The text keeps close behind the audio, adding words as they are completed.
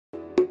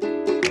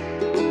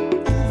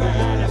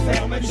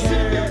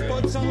fermeture.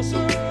 Pas de censure.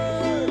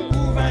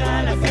 Ouvert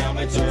à la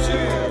fermeture.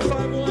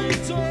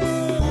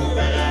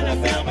 Ouvert à la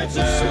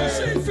fermeture. Ça,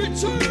 c'est le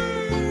futur.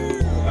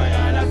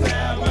 Ouvert à la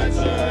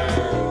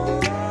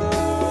fermeture.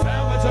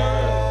 Fermeture.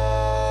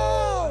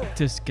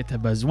 Tout ce que t'as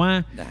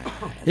besoin.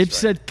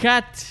 Épisode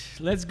 4.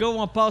 Let's go,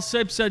 on passe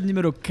ça, épisode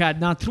numéro 4.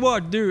 Dans 3,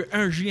 2,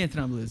 1, Julien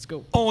Tremblay, let's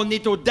go. On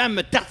est au Dame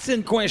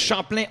Tartine, coin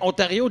Champlain,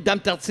 Ontario. Dame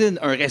Tartine,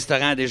 un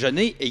restaurant à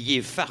déjeuner, et il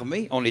est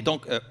fermé. On est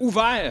donc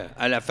ouvert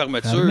à la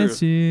fermeture.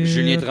 Fermeture.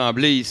 Julien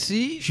Tremblay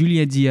ici.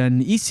 Julien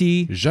Dionne,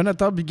 ici.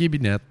 Jonathan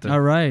Biguet-Binette. All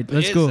right,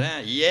 let's go. Présent,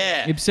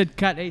 yeah. Épisode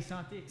 4, hey,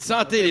 santé.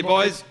 Santé, les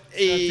boys.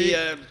 Et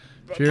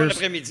bon Cheers.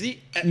 après-midi.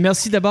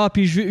 Merci d'abord,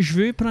 puis je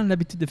veux prendre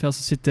l'habitude de faire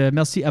ça.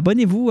 Merci.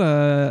 Abonnez-vous,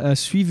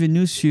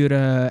 suivez-nous sur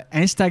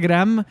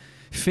Instagram,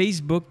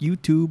 Facebook,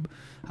 YouTube.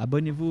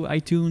 Abonnez-vous,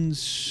 iTunes,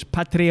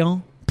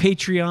 Patreon,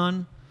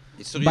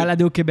 Et sur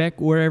Balado Québec,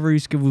 wherever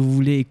est-ce que vous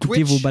voulez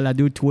écouter Twitch. vos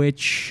balados,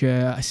 Twitch,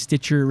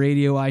 Stitcher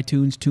Radio,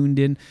 iTunes, Tuned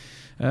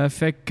In.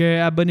 Fait que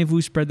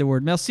abonnez-vous, spread the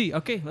word. Merci.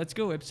 OK, let's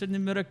go. Épisode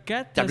numéro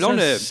 4. Ta blonde,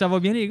 Ça va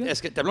bien, les gars?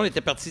 Est-ce que ta blonde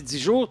était partie 10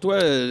 jours, toi,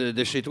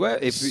 de chez toi?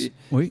 Et puis,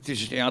 Oui.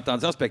 j'ai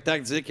entendu en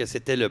spectacle dire que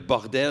c'était le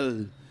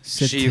bordel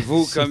C'était- chez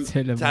vous. Comme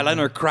c'était le ça a l'air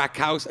bordel. d'un crack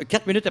house.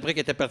 4 minutes après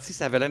qu'elle était partie,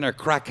 ça avait l'air d'un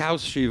crack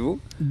house chez vous.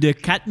 De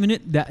 4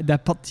 minutes, d'à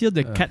partir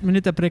de 4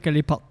 minutes après qu'elle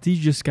est partie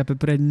jusqu'à peu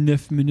près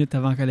 9 minutes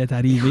avant qu'elle est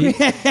arrivée,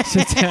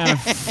 c'était un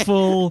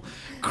full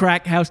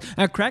crack house.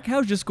 Un crack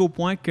house jusqu'au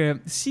point que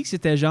si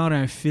c'était genre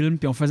un film,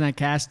 puis on faisait un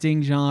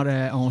casting, genre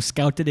on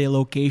scoutait des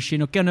locations,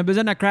 OK, on a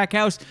besoin d'un crack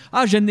house.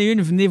 Ah, j'en ai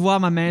une, venez voir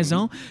ma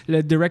maison.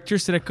 Le directeur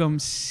serait comme,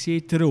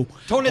 c'est trop.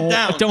 Tone it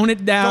down. Tone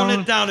it down.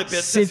 Tone it down a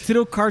bit. C'est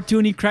trop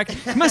cartoony crack.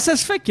 Comment ça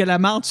se fait qu'il y a la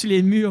marde sur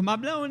les murs? Ma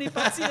blonde, on est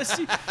parti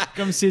dessus.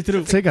 Comme c'est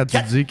trop. Tu sais, quand tu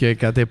dis que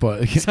quand,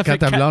 Ça fait quand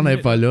ta 4 blonde n'est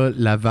minutes. pas là,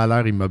 la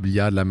valeur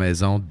immobilière de la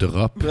maison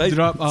drop. Drop.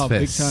 Tu Ah, fais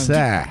big time.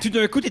 ça. Tout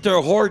d'un coup, t'es un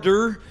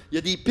hoarder. Il y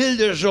a des piles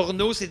de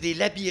journaux, c'est des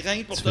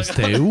labyrinthes pour te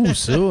C'était où,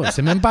 ça?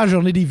 C'est même pas la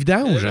journée des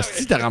vidanges.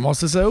 Asti, t'as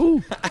ramassé ça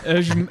où?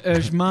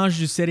 Je mange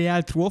du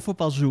céréales 3 fois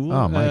par jour.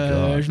 Oh my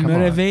God, Je come me on.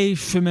 réveille,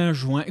 je fume un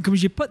joint. Comme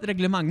j'ai pas de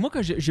règlement. Moi,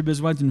 quand j'ai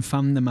besoin d'une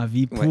femme dans ma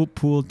vie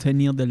pour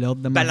tenir de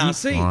l'ordre dans ma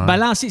balancer. vie. Ouais.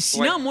 Balancer.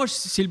 Sinon, moi,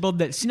 c'est le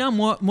bordel. Sinon,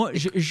 moi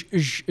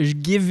je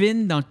give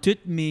in dans tous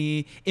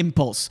mes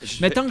impulses.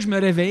 Mettons que je me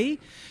réveille.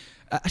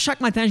 À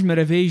chaque matin, je me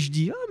réveille, je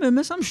dis « Ah, mais il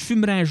me semble que je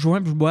fumerais un joint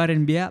puis je boirais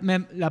une bière. » Mais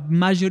la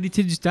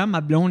majorité du temps,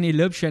 ma blonde est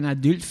là puis je suis un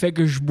adulte, fait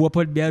que je bois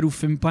pas de bière ou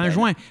fume pas un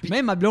joint.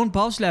 Même ma blonde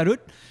passe la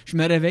route, je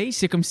me réveille,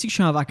 c'est comme si je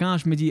suis en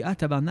vacances. Je me dis « Ah,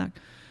 tabarnak,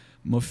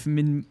 m'a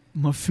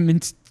fumé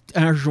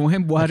un joint,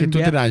 boire Ok, une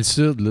toi, t'es bière. dans le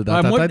sud. Là. Dans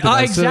Ah, ta moi- tête, t'es dans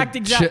le exact,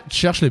 sud. exact. Tu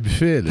cherches le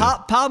buffet.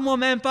 Là. Parle-moi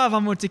même pas avant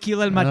mon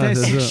tequila le matin Ah,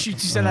 c'est si je ça. suis tout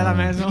seul à la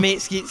maison. » Mais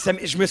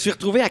je me suis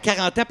retrouvé à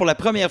 40 ans pour la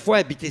première fois à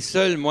habiter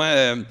seul, moi.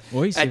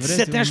 Oui, c'est à vrai,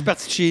 17 c'est ans, je suis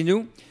parti de chez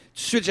nous. Tout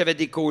de suite, j'avais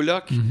des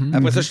colocs. Mm-hmm,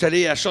 Après ça, je suis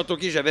allé à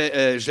Châteauguay.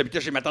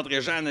 J'habitais chez ma tante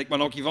Réjeanne avec mon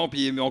oncle Yvon,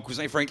 puis mon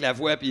cousin Frank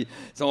Lavoie, puis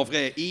son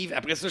frère Yves.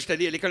 Après ça, je suis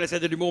allé à l'école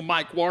nationale de l'humour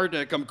Mike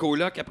Ward comme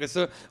coloc. Après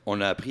ça,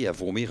 on a appris à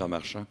vomir en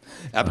marchant.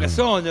 Après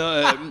ça,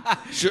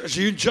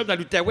 j'ai eu une job dans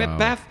l'Outaouais.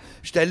 Paf!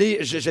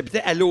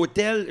 J'habitais à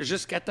l'hôtel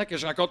jusqu'à temps que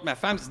je rencontre ma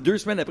femme. 2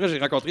 semaines après, j'ai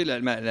rencontré la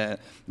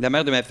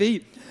mère de ma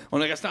fille. On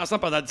est resté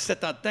ensemble pendant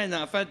 17 ans de temps,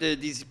 un enfant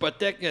des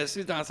hypothèques,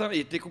 c'est ensemble.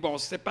 Et t'écoutes, on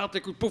se sépare,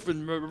 t'écoutes, pouf,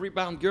 une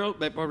rebound girl.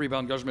 Ben, pas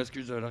rebound girl, je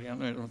m'excuse, Lauriane.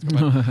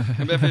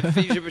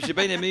 J'ai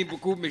bien aimé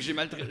beaucoup, mais j'ai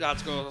mal traité. En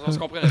tout cas, on se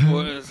comprenait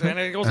pas. C'est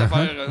une grosse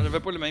affaire. On n'avait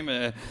pas le même.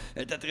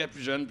 Elle était très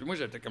plus jeune. Puis moi,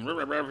 j'étais comme.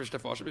 J'étais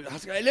fâché. En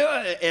tout cas,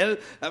 là, elle,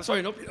 après ça,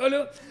 une autre. Puis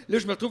là,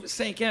 je me retrouve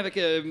 5 ans avec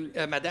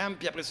madame.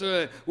 Puis après ça,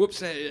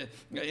 oups.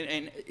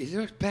 Et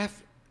là, paf,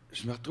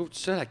 je me retrouve tout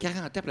seul à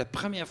 40 ans pour la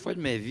première fois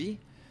de ma vie.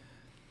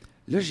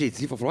 Là, j'ai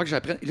dit, il va falloir que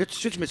j'apprenne. Là, tout de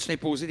suite, je me suis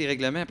imposé des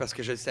règlements parce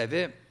que je le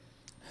savais.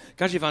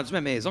 Quand j'ai vendu ma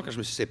maison, quand je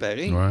me suis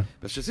séparé, Ouais.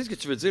 parce que je sais ce que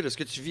tu veux dire, là, ce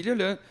que tu vis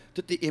là,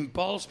 tous tes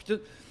impulses, puis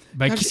tout.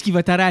 Ben, Quand qu'est-ce qui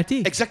va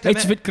t'arrêter? Exactement.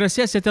 Hey, tu veux te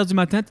crosser à 7 h du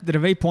matin, tu te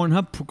réveilles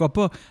Pornhub, pourquoi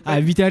pas? À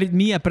 8 h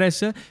 30 après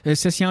ça,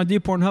 session D,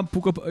 Pornhub,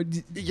 pourquoi pas?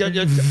 Il y a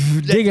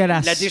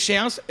Dégueulasse. La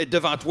déchéance est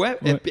devant toi,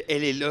 Ouais. puis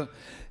elle est là.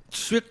 Tout de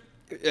suite,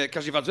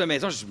 quand j'ai vendu la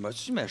maison, je me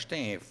suis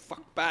m'acheter un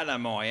fuck-pad à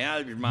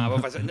Montréal, puis je m'en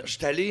vais faire ça. Non, je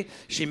suis allé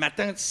chez ma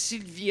tante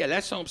Sylvie à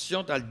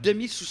l'Assomption, dans le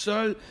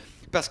demi-sous-sol,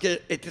 parce qu'elle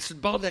était sur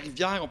le bord de la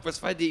rivière. On pouvait se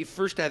faire des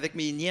feux. J'étais avec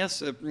mes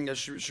nièces.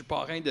 Je suis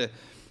parrain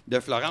de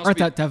Florence. Ah,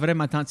 puis- ta vraie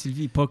ma tante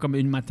Sylvie, pas comme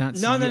une ma tante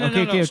Non, Sylvie. non, Ok,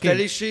 non, ok, non. ok. J'étais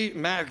allé chez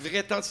ma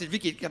vraie tante Sylvie,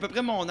 qui est à peu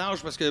près mon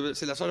âge, parce que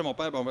c'est la soeur de mon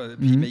père. Bon,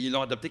 puis, mais ils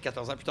l'ont adoptée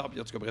 14 ans plus tard. Puis,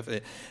 en tout cas,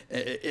 bref,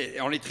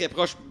 on est très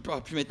proches.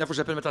 Puis maintenant, il faut que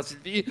j'appelle ma tante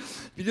Sylvie.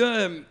 Puis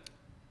là,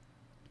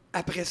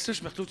 après ça,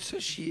 je me retrouve tout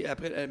seul.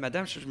 Après,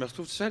 madame, je me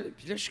retrouve tout seul.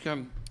 Puis là, je suis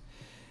comme.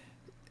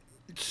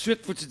 Tout de suite,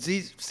 il faut que tu te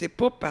dises, c'est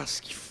pas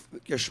parce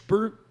que je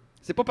peux.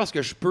 C'est pas parce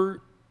que je peux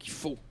qu'il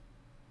faut.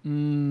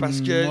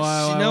 Parce que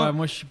sinon. Ouais,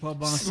 moi, je suis pas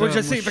bon à ça. Moi, je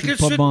Moi, sais. je Fait que suis là,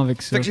 pas tout de bon suite,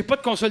 avec ça. fait que j'ai pas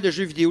de console de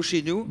jeux vidéo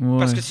chez nous. Ouais.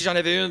 Parce que si j'en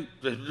avais une,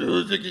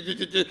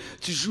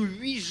 tu joues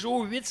 8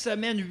 jours, 8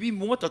 semaines, 8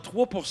 mois, t'as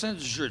 3%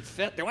 du jeu de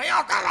fête. Et voyons,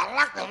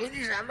 t'as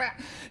fini jamais.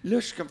 Là,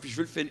 je suis comme, puis je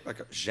veux le finir.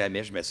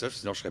 Jamais je mets ça,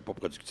 sinon je serais pas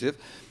productif.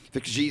 Fait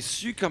que j'ai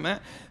su comment,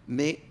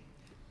 mais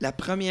la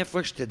première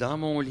fois que j'étais dans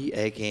mon lit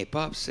avec un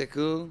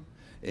popsicle,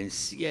 une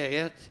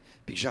cigarette,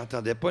 puis que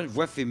j'entendais pas une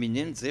voix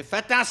féminine dire « Fais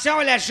attention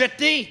à la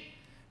jetée! »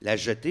 La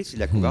jetée, c'est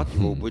la couverte qui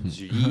va au bout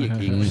du lit avec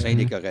les coussins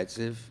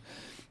décoratifs.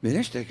 Mais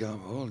là, j'étais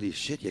comme « Holy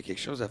shit, il y a quelque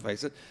chose à faire avec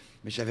ça. »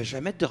 Mais j'avais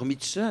jamais dormi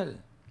tout seul.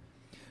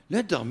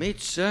 Là, dormir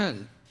tout seul...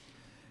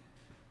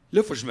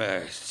 Là, faut que je me...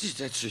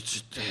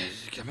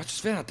 Comment tu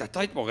te fais dans ta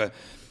tête pour... Là,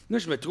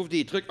 je me trouve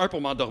des trucs. Un,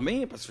 pour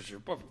m'endormir, parce que je ne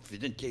veux pas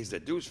vider une caisse de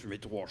 12, fumer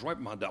 3 joints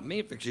pour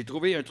m'endormir. Fait que j'ai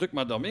trouvé un truc pour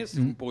m'endormir. Si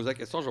vous me posez la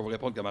question, je vais vous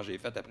répondre comment j'ai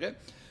fait après.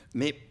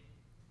 Mais...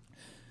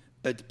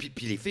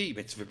 puis les filles,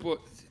 ben, tu veux pas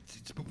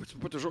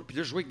toujours... Puis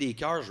là, jouer avec des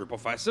cœurs, je veux pas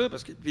faire ça,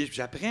 parce que... Puis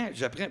j'apprends.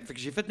 Fait que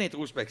j'ai fait de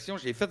l'introspection,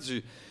 j'ai fait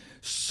du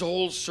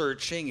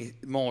soul-searching.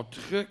 Mon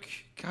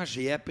truc, quand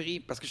j'ai appris...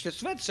 Parce que j'étais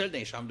souvent tout seul dans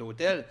les chambres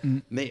d'hôtel,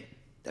 mais...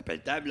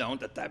 T'appelles ta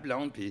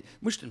blonde, puis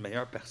moi, je suis une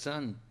meilleure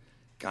personne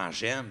quand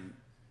j'aime.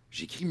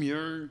 J'écris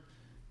mieux.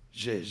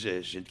 J'ai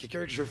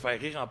quelqu'un que je veux faire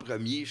rire en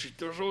premier. Je suis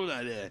toujours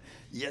dans le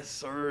 « yes,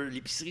 sir ».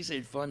 L'épicerie, c'est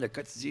le fun. Le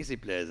quotidien, c'est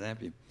plaisant.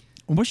 Puis...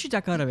 Moi, je suis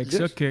d'accord avec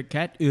ça, que quand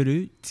être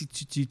heureux,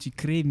 tu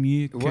crées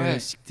mieux que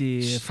si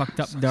t'es fucked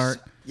up dark.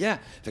 Yeah.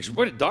 Fait que je veux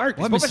pas être dark.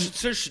 C'est pas parce que je suis tout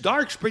seul, je suis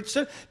dark, je peux être tout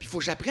seul. Puis il faut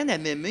que j'apprenne à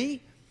m'aimer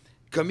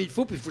comme il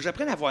faut, puis il faut que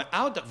j'apprenne à avoir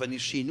hâte de revenir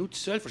chez nous tout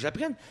seul. Il faut que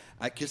j'apprenne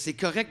que c'est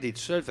correct d'être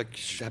tout seul. Fait que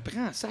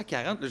j'apprends ça à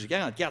 40, là, j'ai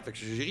 44. Fait que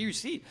j'ai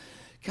réussi.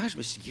 Quand je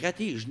me suis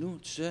gratté les genoux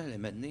tout seul,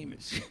 maintenant,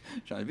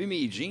 j'ai enlevé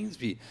mes jeans,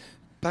 puis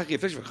par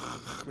réflexe, je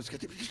me suis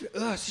gratté.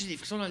 Si, j'ai des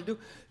frictions dans le dos.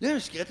 Là, je me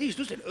suis gratté les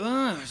genoux, c'était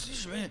là,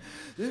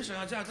 je suis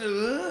rendu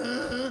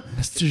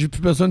en J'ai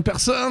plus besoin de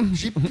personne.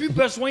 J'ai plus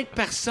besoin de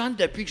personne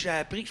depuis que j'ai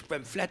appris que je pouvais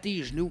me flatter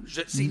les genoux.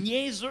 C'est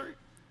niaiseux.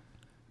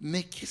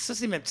 Mais ça,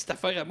 c'est ma petite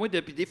affaire à moi.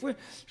 Depuis des fois,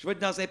 je vais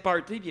être dans un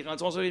party, puis il est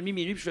rendu 11h30,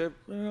 minuit, puis je fais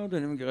 «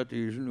 donnez-moi gratter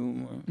les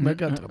genoux. »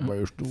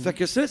 Fait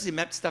que ça, c'est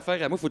ma petite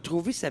affaire à moi. Il faut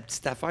trouver sa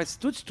petite affaire. Si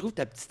toi, tu trouves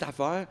ta petite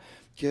affaire,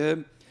 que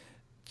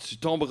tu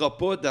tomberas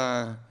pas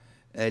dans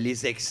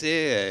les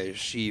excès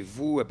chez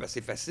vous, parce que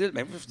c'est facile.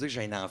 Mais moi, il faut dire que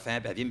j'ai un enfant,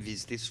 puis elle vient me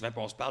visiter souvent,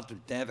 puis on se parle tout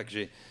le temps. Fait que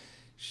j'ai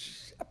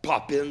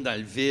pop-in dans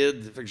le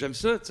vide. Fait que j'aime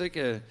ça, tu sais,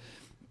 que...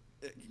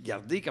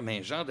 garder comme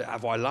un genre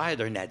avoir l'air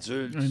d'un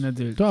adulte. Un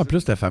adulte. Toi, en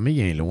plus, ta famille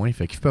est loin,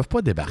 fait qu'ils peuvent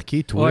pas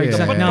débarquer. Toi, Ouais,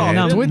 exact.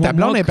 toi ta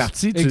blonde est moi,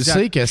 partie, tu exact.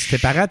 sais que si tes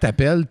parents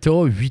t'appellent,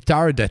 t'as 8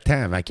 heures de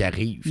temps avant qu'ils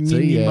arrivent.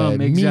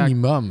 Minimum, exact.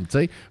 Minimum, tu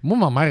sais. Moi,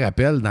 ma mère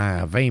appelle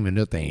dans 20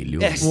 minutes un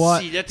loup.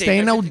 C'est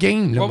un autre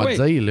game, là, on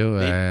va dire.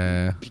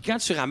 Là, Puis quand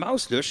tu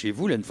ramasses, là, chez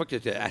vous, là, une fois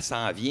qu'elle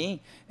s'en vient,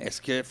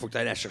 est-ce qu'il faut que tu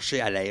ailles la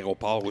chercher à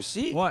l'aéroport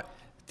aussi? Ouais.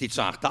 T'es-tu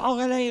en retard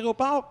à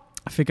l'aéroport?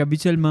 Fait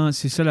qu'habituellement,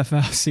 c'est ça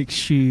l'affaire, c'est que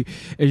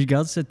je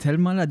garde ça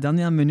tellement la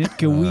dernière minute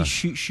que oui,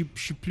 je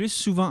suis plus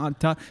souvent en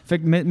retard. Fait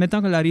que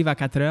mettons qu'elle arrive à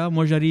 4h,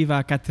 moi j'arrive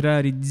à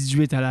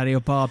 4h18 à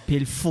l'aéroport,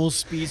 pile full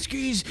speed.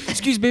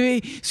 Excuse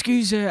bébé,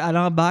 elle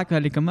embarque,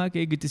 elle est comme OK,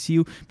 good to see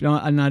you. Puis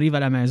là, elle arrive à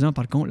la maison,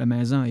 par contre, la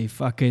maison est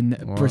fucking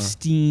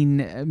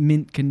pristine,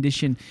 mint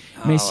condition.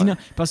 Mais sinon,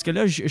 parce que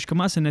là, je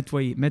commence à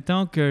nettoyer.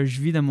 Mettons que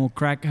je vis dans mon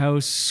crack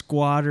house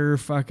squatter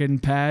fucking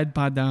pad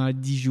pendant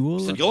 10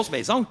 jours. C'est une grosse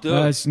maison que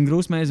t'as. C'est une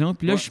grosse maison.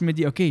 Puis là, je me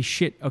dis, OK,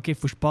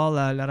 faut que je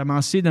parle la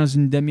ramasser dans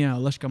une demi-heure.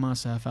 Là, je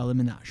commence à faire le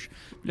ménage.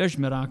 Puis là, je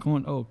me rends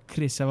compte, oh,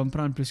 Chris, ça va me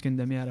prendre plus qu'une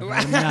demi-heure à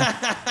faire le ménage.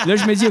 Là,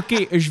 je me dis,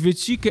 OK, je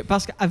veux-tu que...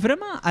 Parce que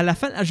vraiment, à la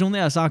fin de la journée,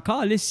 elle s'en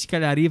calisse si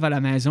qu'elle arrive à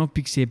la maison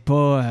puis que c'est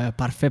pas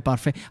parfait.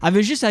 Elle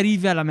veut juste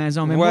arriver à la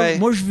maison. Mais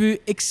moi, je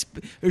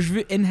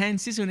veux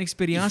enhancer son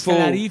expérience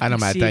qu'elle arrive. Ah non,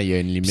 mais attends, il y a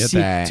une limite.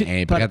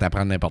 Elle est prête à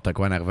prendre n'importe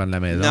quoi en arrivant de la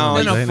maison.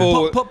 Non,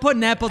 faut... Pas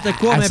n'importe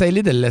quoi, mais...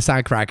 Essaye de le laisser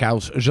en crack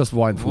house, juste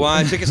voir une fois.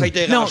 Ouais, tu sais que ça te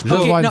dérange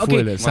non, pas.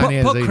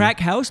 Pas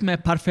crack house, mais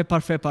parfait.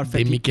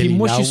 Puis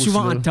moi, je suis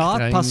souvent en retard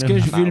parce que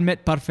je veux le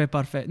mettre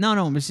parfait.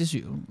 Non, mais c'est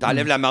sûr.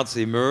 T'enlèves la marde de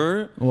ses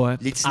murs. Ouais.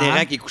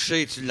 L'itinérant qui est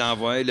couché, tu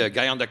l'envoies. Le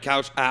gars on the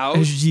couch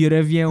out. Je dis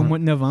reviens au mois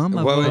de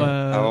novembre.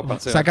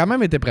 Ça a quand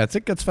même été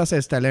pratique que tu fasses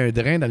installer un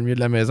drain dans le milieu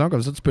de la maison,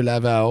 comme ça tu peux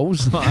laver à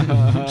hausse.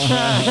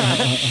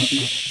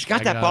 Quand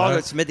t'as part,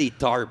 là, tu mets des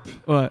tarps.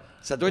 Ouais.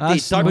 Ça doit être des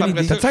tarps.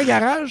 Après ça, t'as-tu un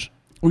garage?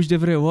 Oui, je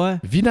devrais, ouais.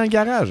 Vis dans le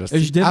garage.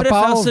 Je devrais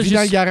faire ça vis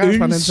dans le garage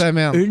pendant une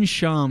semaine. Une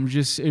chambre.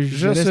 Juste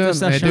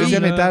un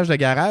deuxième étage de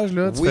garage,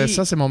 là. Tu fais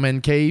ça, c'est mon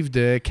man cave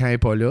de quand elle n'est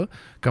pas là.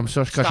 Comme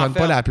ça, je cochonne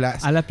pas la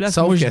place. À la place,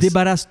 moi, je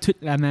débarrasse toute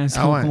la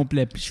maison au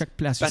complet. Puis chaque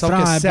place. Sauf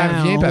que si elle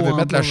revient et elle veut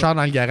mettre le char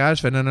dans le garage,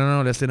 je fais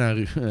non, laisse-le dans la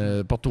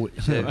rue. Pour toi.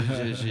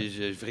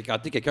 J'ai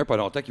fréquenté quelqu'un pas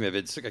longtemps qui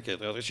m'avait dit ça quand il est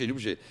rentré chez nous.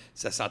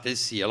 Ça sentait le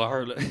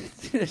sealer.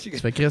 Tu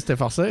fais Chris, t'es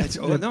forcé?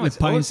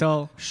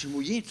 Je suis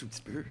mouillé un tout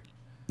petit peu.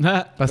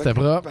 Parce que c'était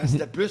propre.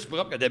 C'était plus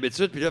propre que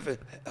d'habitude. Puis là, fait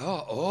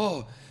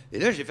Et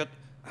là, j'ai fait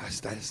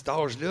c'est à cet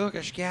âge-là que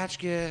je catch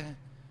que.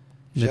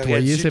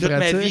 Nettoyer, c'est toute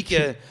pratique. ma vie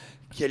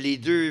que les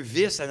deux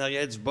vis en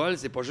arrière du bol,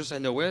 c'est pas juste à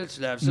Noël, tu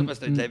laves ça parce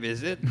que t'as de la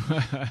visite.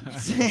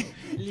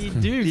 Les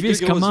deux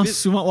vis commencent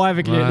souvent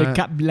avec le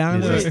cap blanc.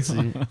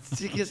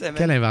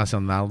 Quelle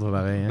invention de merde,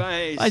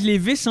 pareil. Les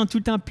vis sont tout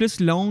le temps plus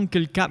longues que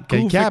le cap.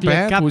 Le cap,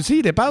 toi aussi,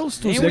 il dépasse.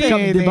 Toi aussi,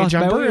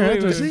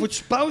 il faut que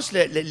tu passes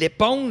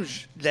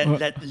l'éponge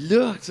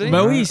là, tu sais.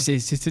 Ben oui, c'est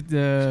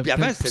Puis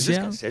avant,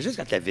 c'était juste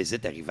quand la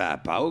visite arrivait à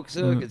Pâques,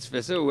 ça, que tu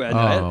fais ça, ou à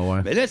Noël.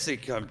 Ouais. Mais là, c'est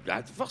comme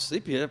forcé,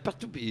 puis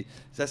partout, puis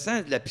ça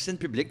sent de la piscine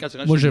publique quand tu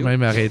rentres Moi, chez j'ai nous.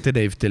 même arrêté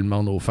d'inviter le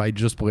monde aux fêtes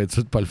juste pour être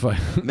sûr de pas le faire.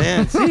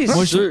 Man, tu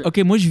sais, sûr.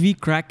 Moi, je vis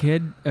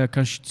crackhead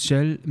quand je suis tout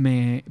seul,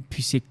 mais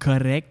puis c'est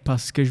correct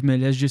parce que je me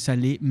laisse juste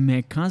aller.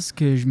 Mais quand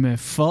que je me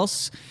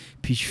force,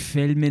 puis je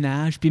fais le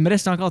ménage, puis il me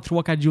reste encore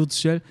 3-4 jours tout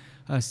seul,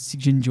 c'est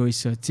que j'enjoy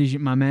ça. Tu sais,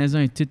 ma maison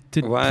est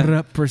toute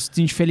propre,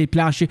 pristine. Je fais les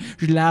planchers,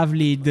 je lave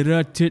les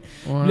draps, tout.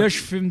 Ouais. Là, je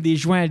fume des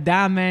joints dans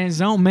la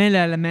maison, mais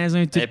la maison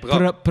est toute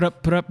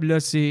propre. Là,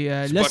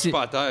 c'est... Tu botches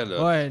pas à terre,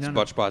 là. Ouais, tu non,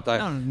 botches pas à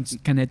terre. Non, une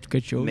petite canette ou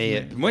quelque chose.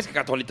 Mais moi, c'est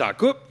quand on est en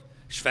couple,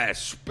 je fais un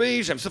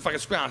souper, j'aime ça faire un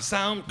souper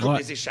ensemble, coupe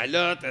les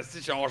échalotes,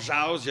 on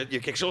jase, il y a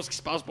quelque chose qui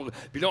se passe pour...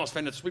 Puis là, on se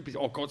fait notre souper, puis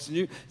on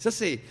continue. Ça,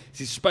 c'est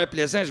super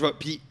plaisant.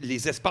 Puis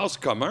les espaces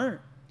communs,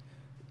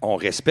 on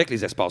respecte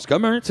les espaces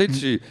communs.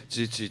 Tu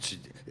sais, tu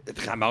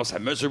te ramasses à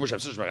mesure. Moi, j'aime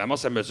ça, je me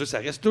ramasse à mesure. Ça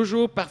reste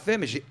toujours parfait,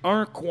 mais j'ai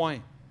un coin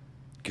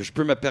que je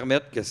peux me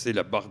permettre que c'est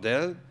le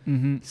bordel.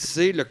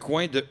 C'est le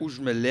coin de où je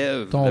me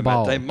lève le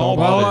matin. Mon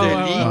bord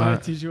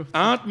de lit.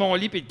 Entre mon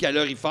lit et le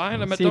calorifère,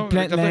 là, mettons.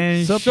 Plein de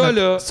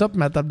linge. Ça, puis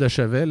ma table de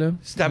chevet, là.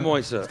 C'est à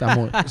moi, ça. C'est à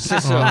moi.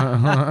 C'est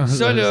ça.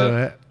 Ça, là,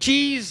 vrai.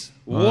 keys,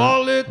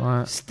 wallet,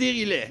 Ouais.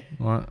 stérilet.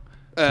 Ouais.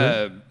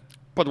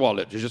 Pas de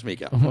wallet, j'ai juste mes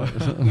cartes.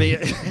 Mais,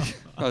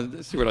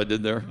 see what I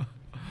did there?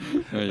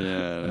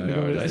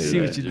 I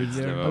see what you did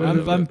there.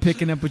 I'm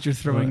picking up what you're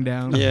throwing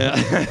down. Yeah.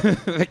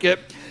 Fait que,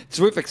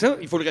 tu vois, fait que ça,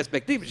 il faut le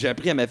respecter. J'ai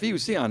appris à ma fille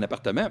aussi en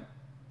appartement,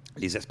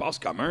 les espaces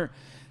communs.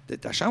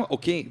 Ta chambre,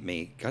 OK,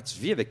 mais quand tu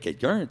vis avec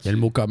quelqu'un... Il y a le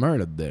mot commun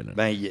là-dedans. Là.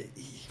 Ben, il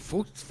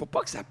faut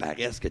pas que ça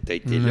paraisse que tu as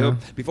été là.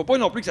 Puis il faut pas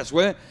non plus que ça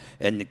soit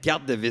une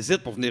carte de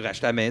visite pour venir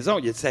acheter à la maison.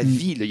 Il y a de sa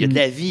vie, là. Il y a de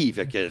la vie.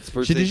 Fait que tu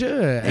peux... J'ai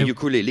déjà... un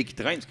ukulélé qui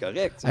traîne, c'est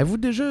correct. T'sais. Avez-vous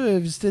déjà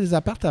visité des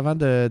appartes avant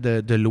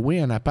de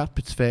louer un appart,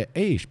 puis tu fais «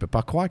 Hey, je peux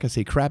pas croire que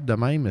c'est crap de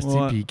même,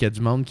 puis qu'il y a du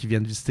monde qui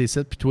vient de visiter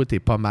ça, puis toi, t'es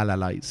pas mal à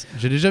l'aise. »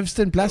 J'ai déjà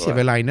visité une place, il y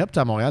avait line-up.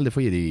 À Montréal, des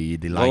fois, il y a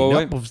des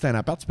line-up pour visiter un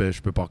appart. Je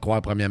peux pas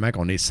croire, premièrement,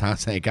 qu'on est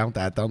 150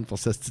 à attendre pour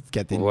cette petite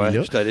catégorie-là.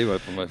 Ouais, je suis allé,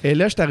 pour moi. Et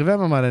là, je suis arrivé à un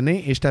moment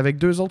donné, et j'étais avec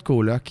 2 autres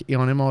colocs, et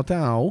on est monté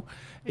en haut.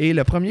 Et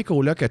le premier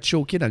coloc a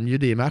choqué dans le milieu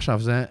des marches en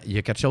faisant « Il y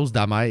a quelque chose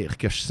d'amer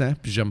que je sens,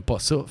 puis j'aime pas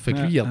ça. » Fait que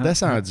lui, il est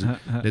redescendu.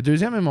 Le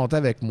deuxième est monté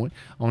avec moi.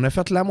 On a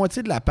fait la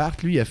moitié de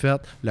l'appart. Lui, il a fait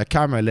 « Le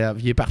cœur me lève. »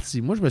 Il est parti.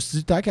 Moi, je me suis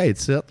dit « Tant qu'à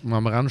être ça, on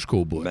va me rendre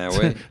jusqu'au bout. » Ben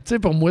ouais. Tu sais,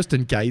 pour moi, c'était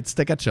une quête.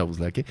 C'était quelque chose,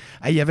 là, OK?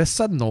 Il y avait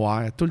ça de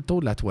noir, tout le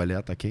tour de la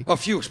toilette, OK? Oh,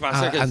 phew, je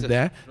pensais que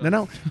c'était...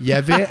 Non, il y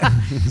avait...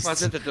 Je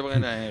pensais que tu étais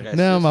vraiment un raciste.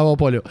 Non, on va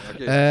pas là.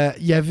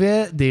 Okay. Il y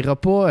avait des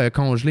repas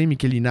congelés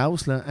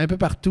Michelinos, là, un peu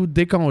partout,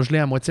 décongelés,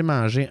 à moitié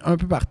mangés, un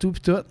peu partout,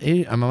 puis tout.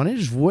 Et à un moment donné,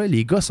 je vois,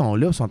 les gars sont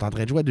là, sont en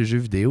train de jouer à des jeux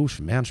vidéo. Je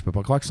fais, man, je peux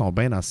pas croire qu'ils sont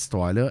bien dans cette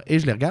histoire-là. Et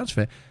je les regarde, je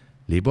fais,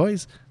 les boys,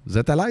 vous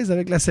êtes à l'aise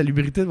avec la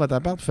salubrité de votre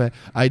appart? Je fais,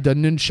 hey,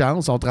 donne-nous une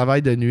chance, on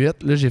travaille de nuit.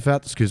 Là, j'ai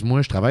fait,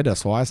 excuse-moi, je travaille de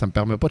soir, ça me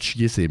permet pas de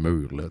chier ces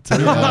murs, là.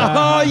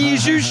 Il est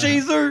juge chez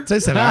eux! Tu sais,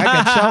 c'est vraiment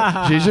quelque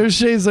chose. J'ai juste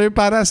chez eux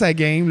pendant sa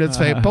game. Là, tu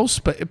fais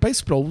pause,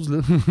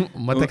 là.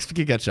 On va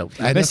t'expliquer quelque chose.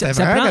 C'est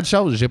vraiment quelque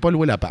chose. J'ai pas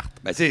loué l'appart.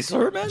 Ben, c'est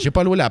sûr, man. J'ai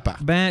pas loué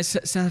l'appart. Ben,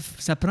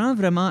 ça prend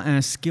vraiment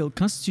un skill.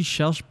 Quand tu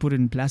cherches pour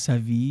une place à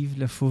vivre,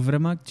 il faut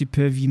vraiment que tu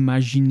peux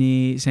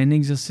imaginer. C'est un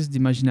exercice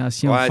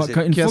d'imagination. Ouais,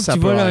 Une fois que tu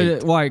vas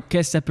là,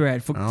 qu'est-ce que ça peut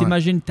être? Faut que tu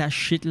imagines ta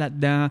shit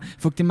là-dedans.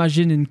 Faut que tu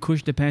imagines une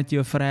couche de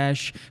peinture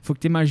fraîche. Faut que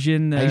tu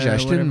imagines. J'ai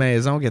acheté une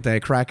maison qui était un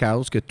crack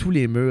house, que tous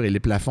les murs et les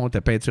plafonds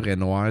étaient peinturés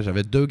noirs.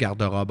 J'avais 2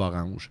 garde-robes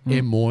oranges.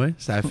 Et moi,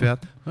 ça a fait.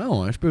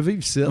 Je peux vivre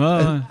ici.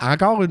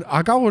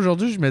 Encore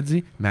aujourd'hui, je me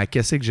dis, mais à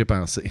qu'est-ce que j'ai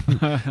pensé?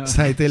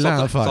 Ça a été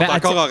l'enfer. Ils sont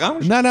encore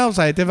orange? Non,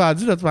 ça a été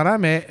vendu de toute manière,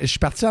 mais je suis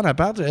parti en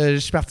appart. Je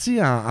suis parti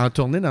en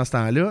tournée dans ce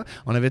temps-là.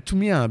 On avait tout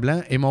mis en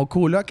blanc et mon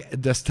coloc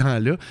de ce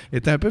temps-là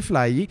était un peu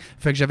flyé.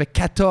 Fait que j'avais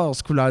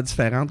 14 couleurs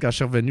différentes quand je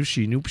suis revenu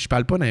chez nous. Puis je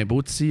parle pas d'un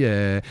beau petit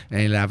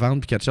un lavande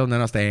puis quelque chose.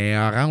 Non, c'était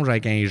un orange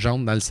avec un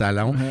jaune dans le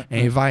salon,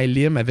 un vert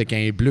lime avec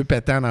un bleu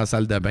pétant dans la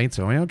salle de bain. Tu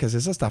vois, voyons, qu'est-ce que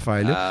c'est ça, cette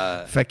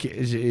affaire-là? Fait que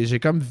j'ai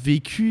comme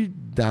vécu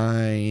dans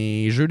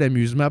un jeu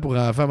d'amusement pour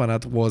enfants pendant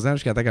 3 ans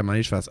jusqu'à temps qu'à un moment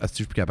donné, je fasse « Ah, si je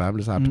suis plus capable,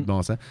 là, ça n'a plus de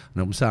bon sens. »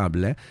 On a mis ça en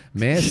blanc.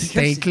 Mais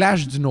c'est un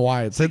clash du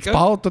noir. Tu sais, tu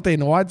pars, tout est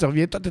noir, tu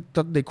reviens,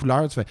 tout des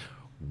couleurs, tu fais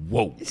 «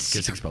 Wow!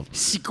 Qu'est-ce qui se passe? »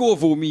 Psycho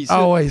vomi, ça.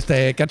 Ah ouais,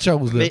 c'était quelque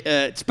chose, là.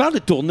 Mais tu parles de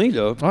tournée,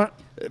 là.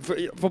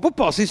 Ouais. Faut pas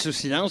passer sous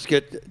silence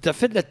que tu as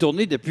fait de la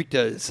tournée depuis que tu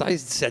as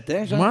 16-17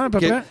 ans, genre. Ouais, à peu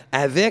près.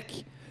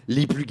 Avec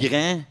les plus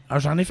grands.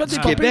 J'en ai fait des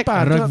Québec,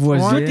 Rock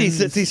voisine.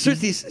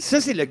 Ça,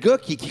 c'est le gars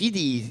qui écrit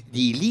des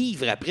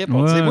livres après.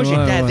 Ouais, moi, j'étais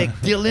ouais. avec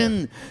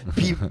Dylan,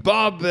 puis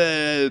Bob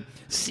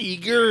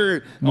Seger.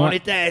 On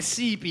était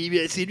assis, puis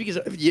c'est lui qui...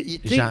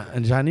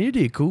 J'en ai eu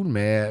des cools,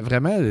 mais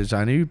vraiment,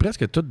 j'en ai eu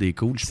presque toutes des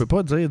cools. Je peux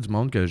pas dire du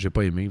monde que j'ai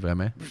pas aimé,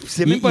 vraiment.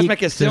 C'est même pas ma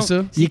question. C'est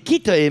ça. C'est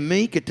qui t'as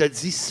aimé que t'as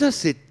dit, ça,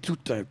 c'est tout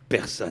un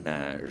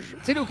personnage. Tu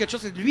sais, là, ou quelque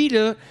chose, c'est lui,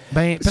 là.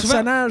 Ben, souvent-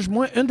 personnage,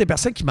 moi, une des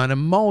personnes qui m'en a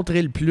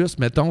montré le plus,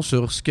 mettons,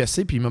 sur ce que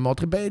c'est, puis il m'a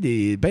montré bien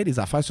des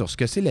affaires sur ce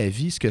que c'est la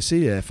vie, ce que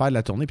c'est faire de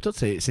la tournée, puis tout,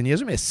 c'est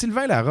niaiseux, mais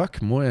Sylvain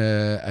Larocque, moi,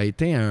 a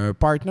été un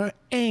partner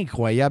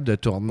incroyable de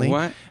tournée,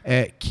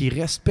 qui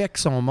respecte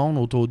son monde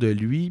autour de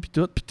lui, puis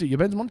tout. Puis il y a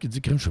bien du monde qui dit,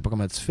 Crime, je sais pas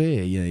comment tu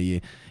fais, il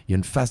y a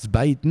une face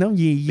bête. Non,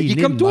 il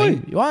est comme toi.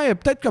 Ouais,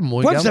 peut-être comme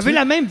moi. Ouais, regarde, vous avez tu-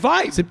 la même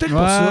vibe. C'est peut-être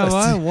pour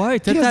ça. Ouais,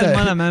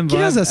 totalement la même vibe.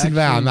 Qu'est-ce de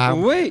Sylvain actually. Hamard?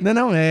 Oui.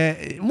 Non,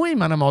 moi, il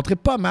m'en a montré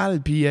pas mal.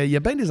 Puis il y a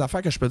bien des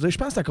affaires que je peux dire. Je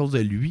pense que c'est à cause de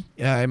lui.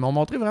 Ils m'ont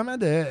montré vraiment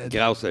de.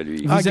 Grâce à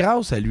lui.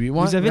 Grâce à lui.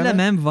 Ouais, Vous avez la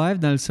vraiment. même vibe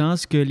dans le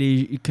sens que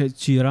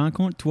tu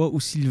rencontres toi ou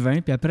Sylvain,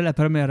 puis après la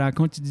première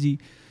rencontre, tu te dis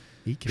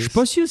Et je Chris. suis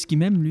pas sûr ce qu'il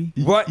m'aime, lui.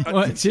 Ouais,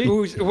 Ouais, tu sais.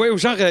 ou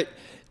genre,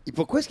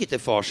 pourquoi est-ce qu'il était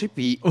fâché?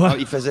 Puis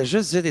il faisait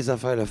juste dire des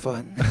affaires le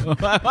fun.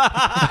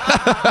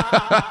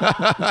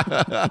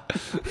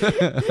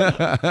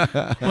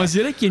 On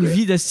dirait qu'il y a une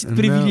vie de style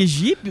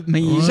privilégié,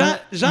 mais il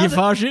est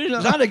fâché.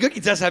 Genre. Genre le gars qui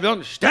dit à sa blonde,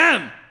 je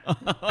t'aime!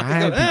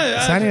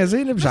 Sans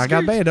niaiser, là, puis j'en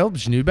regarde bien d'autres.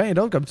 Puis j'en ai eu bien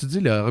d'autres, comme tu dis,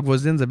 le Rock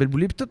Voisine, Isabelle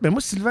Boulay, puis tout. Mais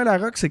moi, Sylvain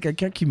Larocque, c'est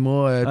quelqu'un qui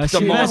m'a touché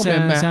Sylvain, c'est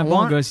énormément. un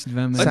bon Ouais. gars,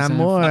 Sylvain. Ça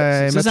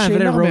m'a c'est un touché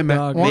vrai road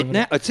énormément. dog. Ouais.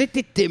 Maintenant, as-tu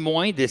été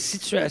témoin de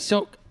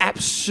situations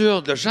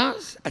absurdes? De genre,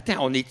 attends,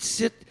 on est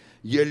ici,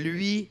 il y a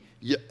lui,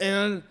 il y a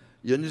elle,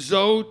 il y a nous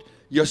autres,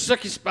 il y a ça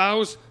qui se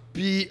passe,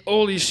 puis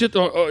holy shit,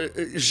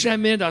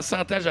 jamais dans 100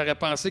 ans, j'aurais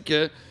pensé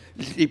que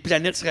les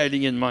planètes seraient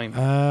alignées de même.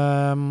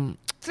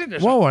 Tu sais, de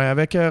genre- Ouais,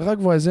 avec Rock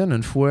Voisine,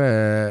 une fois,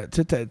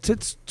 tu sais,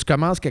 tu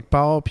commences quelque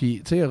part,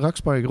 puis tu sais, Rock,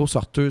 c'est pas un gros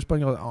sorteux, c'est pas un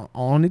gros...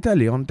 On est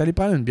allé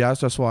prendre une bière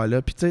ce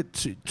soir-là, puis tu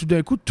sais, tout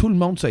d'un coup, tout le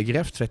monde se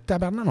greffe, tu fais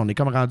tabarnak, on est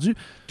comme rendu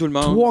Tout le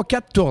monde. 3-4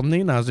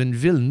 tournées dans une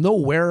ville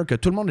nowhere, que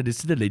tout le monde a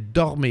décidé d'aller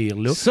dormir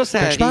là. Ça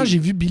Fait que je pense arrive. j'ai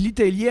vu Billy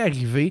Tellier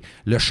arriver,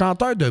 le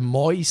chanteur de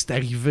Moist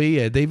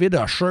arriver, David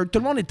Usher, tout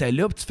le monde était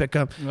là, puis tu fais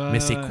comme, mais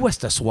c'est quoi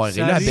cette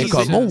soirée-là Ça à arrive,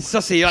 Bécomo? Ça,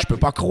 c'est hot. Je peux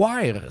pas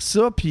croire.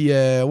 Ça, puis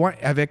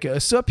avec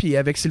ça, puis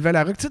avec Sylvain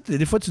Larocque, tu sais,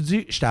 des fois, tu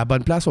dis, j'étais à la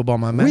bonne place au bon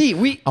moment.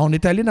 Oui. On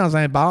est allé dans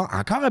un bar,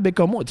 encore à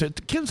Bécomo.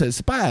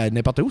 C'est pas à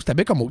n'importe où, c'est à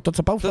Bécomo. Toi, tu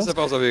sais pas où Ça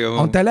passe avec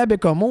on est allé à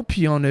Bécomo,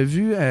 puis on a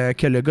vu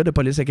que le gars de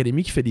Police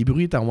Academy qui fait des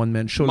bruits est en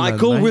one-man show. le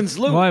Michael lendemain.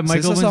 Winslow. Ouais, C'est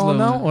Michael ça son Winslow.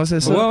 nom? Ouais, c'est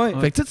ça. Ouais.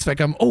 Fait que tu fais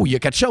comme, oh, il y a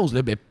quelque chose.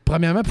 Là. Ben,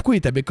 premièrement, pourquoi il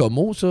est à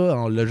Bécomo, ça?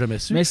 On l'a jamais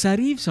su. Mais ça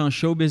arrive, c'est en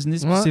show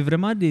business, puis Ouais. c'est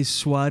vraiment des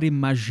soirées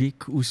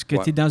magiques où tu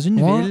Ouais. es dans une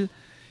Ouais. ville,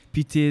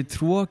 puis tu es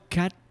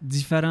 3-4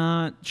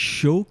 différents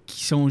shows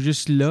qui sont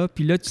juste là,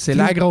 puis là, tu C'est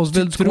trouves- la grosse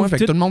ville tu du coin, trouves fait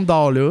que tout le monde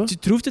dort là. Tu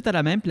te trouves tout à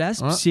la même place,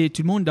 Ouais. puis c'est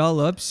tout le monde dort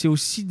là, puis c'est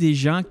aussi des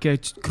gens que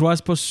tu te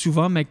croises pas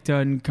souvent, mais que tu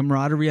as une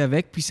camaraderie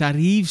avec, puis ça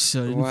arrive, ça.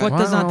 Une Ouais. fois de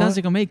temps en temps, Ouais.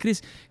 c'est comme, hey Chris,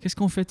 qu'est-ce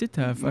qu'on fait tout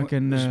à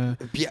fucking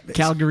Puis,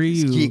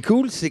 Calgary? Ce qui ou- est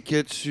cool, c'est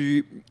que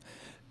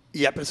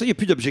et après ça, il n'y a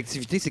plus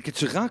d'objectivité. C'est que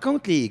tu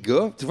rencontres les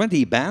gars, tu vois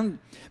des bandes.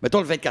 Mettons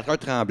le 24 heures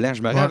tremblant.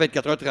 Je me rends à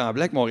 24 heures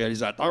tremblant avec mon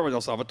réalisateur.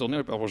 On s'en va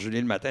tourner pour Julien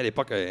le matin à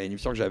l'époque, à une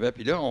émission que j'avais.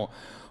 Puis là,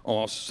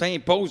 on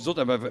s'impose, nous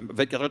autres, à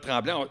 24 heures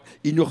tremblant.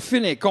 Il nous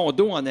refile un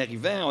condo en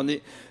arrivant. Tu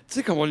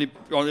sais, comme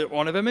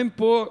on avait même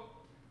pas.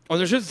 On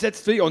a juste dit cette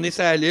fille, on est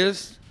sur la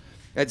liste.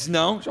 Elle dit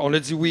non. On a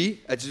dit oui.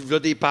 Elle dit, voilà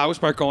des pauses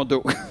pour un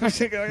condo.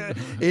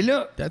 Et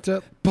là, That's it.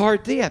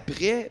 party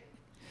après,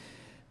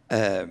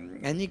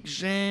 Annick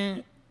Jean,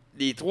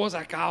 les trois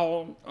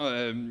accords,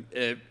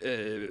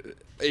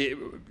 et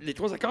les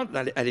trois accords,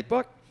 à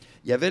l'époque,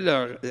 il y avait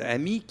leur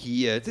ami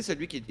qui, tu sais,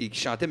 celui qui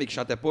chantait, mais qui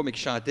chantait pas, mais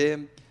qui chantait.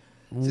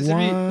 C'est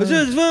celui.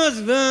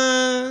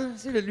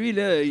 C'est lui,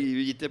 là,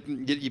 il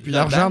est plus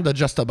dans le L'argent band. de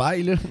Just a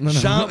Buy, là. Non, non.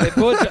 Genre, mais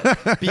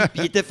pas. Puis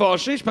il était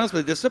fâché, je pense,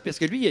 de ça, parce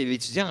que lui, il avait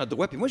étudié en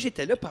droit. Puis moi,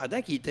 j'étais là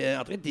pendant qu'il était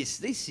en train de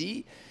décider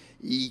si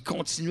il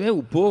continuait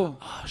ou pas.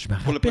 Ah, je me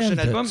Pour le rappelle prochain de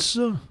album.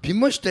 ça. Puis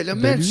moi, j'étais là, De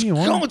man, lui, tu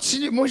ouais.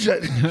 continues. Moi, je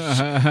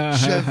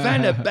vends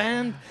le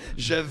band,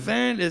 je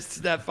vends le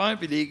style d'affaires,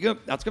 puis les gars.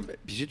 En tout cas,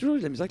 puis j'ai toujours eu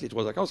de la misère avec les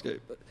trois accords, parce que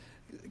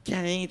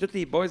Cain, tous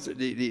les boys,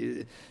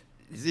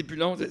 les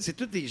épulons, c'est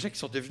tous des gens qui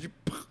sont devenus.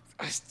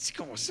 Asti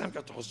qu'on s'aime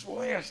quand on se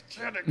voit, asti,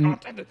 on est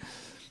content de.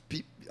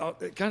 Puis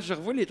quand je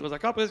revois les trois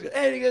accords, presque,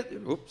 hey les gars,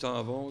 oups, ça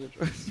en vont.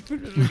 J'ai plus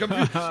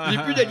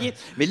de lien.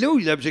 Mais là où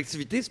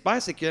l'objectivité se perd,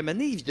 c'est que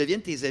maintenant, ils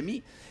deviennent tes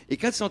amis. Et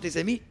quand ils sont tes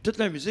amis, toute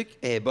leur musique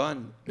est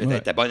bonne. Ouais.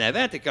 T'es bonne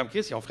avant, t'es comme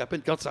Chris, ils ont frappé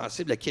une corde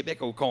sensible, le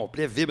Québec au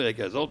complet vibre avec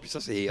eux autres, puis ça,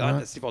 c'est hot,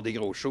 Ouais. ils font des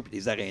gros shows, puis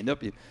des arénas,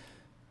 puis.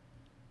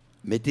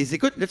 Mais t'es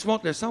écoutes, là, tu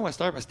montes le son à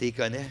cette heure parce que t'es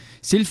connais.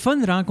 C'est le fun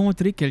de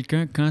rencontrer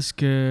quelqu'un quand ce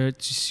que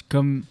tu...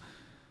 Comme,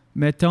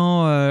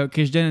 mettons,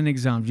 que je donne un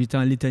exemple. J'étais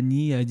en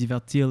Lettonie à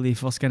divertir les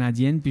forces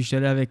canadiennes, puis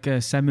j'étais là avec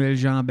Samuel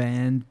Jean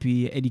Band,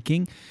 puis Eddie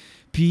King.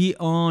 Puis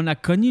on a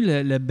connu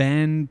le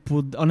band,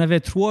 on avait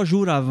 3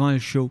 jours avant le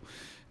show.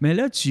 Mais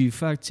là,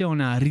 on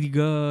est à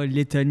Riga,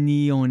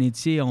 Lettonie,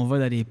 on va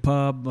dans des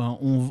pubs,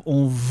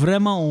 on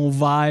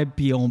vibe,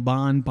 puis on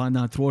bande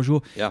pendant 3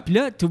 jours. Yeah. Puis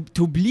là,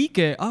 t'oublies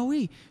que, ah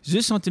oui,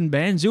 Zeus sont une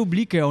band, Zeus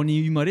oublie qu'on est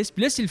humoriste.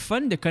 Puis là, c'est le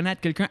fun de connaître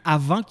quelqu'un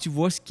avant que tu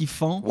vois ce qu'ils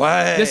font.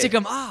 Ouais! Là, c'est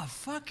comme, ah,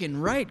 fuck,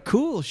 fucking right.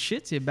 Cool.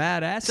 Shit, c'est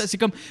badass. Ça, c'est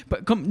comme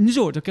nous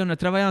autres, OK, on a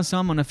travaillé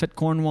ensemble, on a fait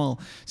Cornwall.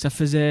 Ça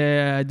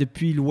faisait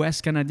depuis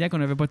l'Ouest canadien qu'on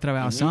n'avait pas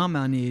travaillé ensemble.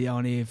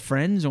 On est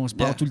friends, on se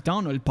parle tout le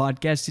temps. On a le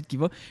podcast ici qui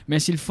va. Mais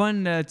c'est le fun.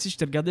 Tu sais, je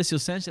te regardais sur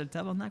scène, j'étais le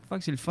tabarnak,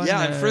 fuck, c'est le fun.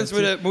 Yeah, I'm friends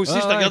with moi aussi, je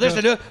te regardais,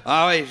 j'étais là.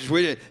 Ah ouais,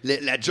 jouer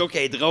la joke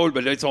est drôle,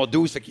 mais là, ils sont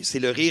 12, fait que c'est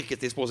le rire que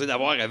t'es supposé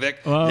d'avoir avec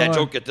la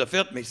joke que t'as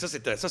faite. Mais ça,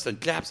 c'est une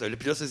clap, ça.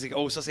 Puis là,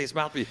 ça, c'est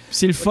smart. Puis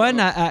c'est le fun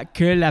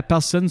que la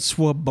personne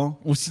soit bon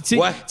aussi. Tu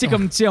sais,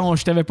 comme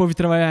je t'avais pas vu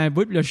travailler à un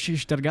bout, puis là,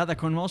 je te regarde à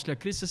Cornwall, je suis là,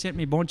 Chris, ça, c'est un de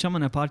mes bons chums,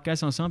 on a un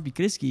podcast ensemble, puis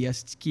Chris qui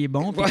est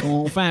bon, puis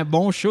on fait un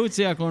bon show, tu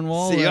sais, à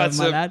Cornwall,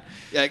 malade.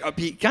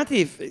 Puis quand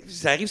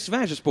ça arrive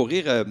souvent, juste pour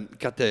rire,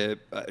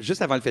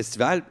 juste avant le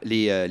festival,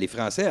 les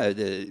Français,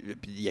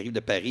 puis ils arrivent de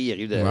Paris, ils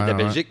arrivent de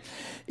Belgique,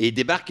 et ils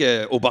débarquent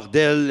au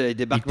bordel, ils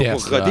débarquent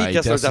pour roder, ils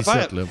testent leurs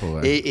affaires.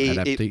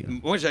 Et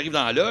moi, j'arrive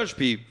dans la loge,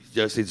 puis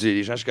c'est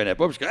des gens que je connais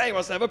pas, puis je dis, hey,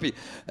 comment ça va? Puis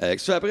qu'est-ce que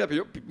tu fais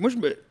après? Puis moi,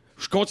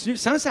 je continue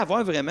sans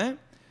savoir vraiment.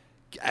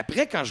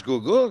 Après, quand je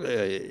google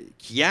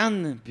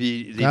Kian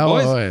puis les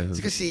boys,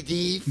 c'est que c'est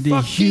des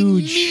fucking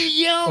huge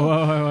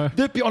millions.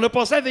 Puis on a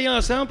passé à veiller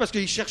ensemble parce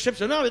qu'ils cherchaient.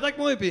 Puis non, mais avec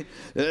moi. Puis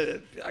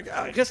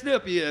reste là.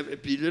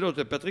 Puis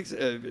l'autre, Patrick,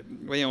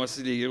 voyons,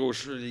 c'est les gros,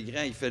 les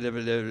grands, il fait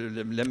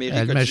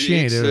l'Amérique. Le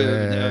machin,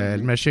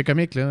 le machin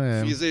comique,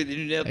 là. Frisé, les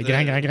lunettes.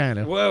 Grand,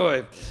 là.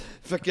 Ouais.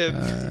 Fait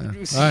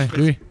que.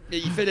 Lui.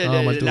 Il fait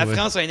la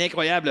France a un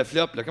incroyable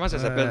flop. Là. Comment ça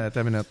s'appelle?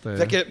 Attends une minute.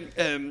 Fait que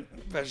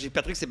j'ai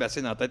Patrick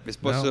Sébastien dans la tête, mais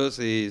c'est pas ça.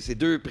 C'est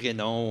deux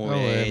prénoms.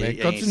 Mais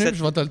continue,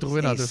 je vais te le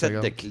trouver dans 2 secondes.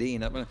 Un set de clés.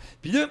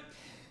 Puis là...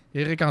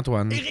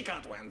 Éric-Antoine,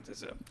 c'est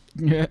ça.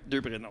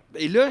 Deux prénoms.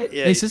 Et là...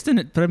 Et ça, c'était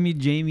notre premier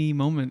Jamie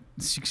moment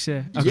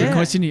succès. OK,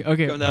 continue.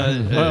 OK. Comme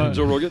dans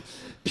Joe Rogan.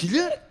 Puis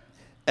là,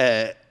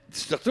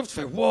 tu te retrouves, tu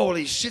fais « Wow,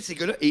 les shit, ces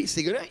gars-là! » Et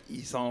ces gars-là,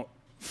 ils sont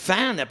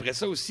fans après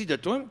ça aussi de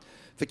toi.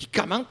 Fait qu'ils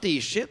commentent tes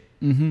shit.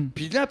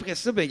 Puis là, après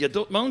ça, il y a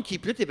d'autres mondes qui...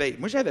 Puis là,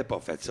 moi, j'avais pas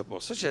fait ça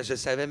pour ça. Je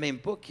savais même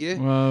pas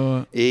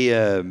que... Et,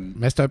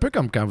 mais c'est un peu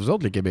comme quand vous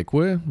autres, les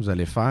Québécois, vous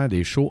allez faire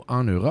des shows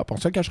en Europe. On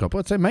se le cachera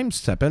pas. T'sais, même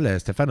si tu t'appelles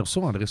Stéphane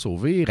Rousseau, André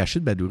Sauvé,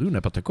 Rachid Badouri ou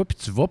n'importe quoi, puis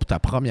tu vas pour ta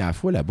première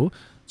fois là-bas,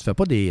 tu fais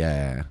pas des...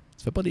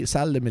 Tu fais pas des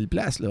salles de 1000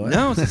 places, là. Hein?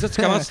 Non, c'est ça,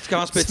 tu commences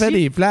petit. Tu fais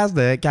des places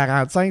de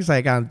 45,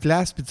 50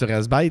 places, puis tu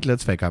restes bête, là,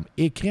 tu fais comme,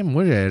 crime,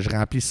 moi, je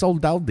remplis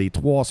sold out des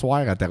 3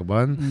 soirs à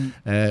Terrebonne,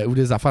 ou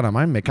des affaires de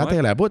même, mais quand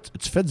t'es là-bas,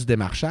 tu fais du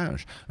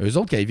démarchage. Eux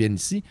autres, quand ils viennent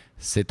ici,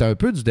 c'est un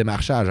peu du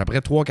démarchage. Après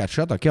 3-4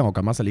 shots, OK, on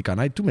commence à les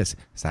connaître, tout, mais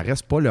ça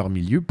reste pas leur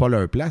milieu, pas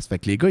leur place. Fait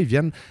que les gars, ils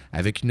viennent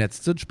avec une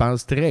attitude, je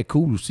pense, très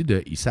cool aussi,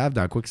 ils savent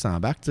dans quoi ils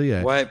s'embarquent, tu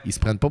sais. Ils se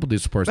prennent pas pour des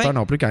superstars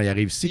non plus quand ils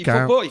arrivent ici.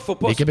 Il faut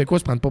pas. Les Québécois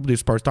se prennent pas pour des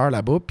superstars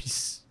là-bas, puis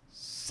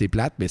c'est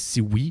plate, mais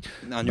si oui,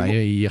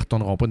 ils ne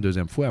retourneront pas une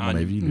deuxième fois, à mon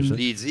avis. Je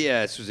l'ai dit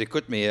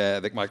sous-écoute mais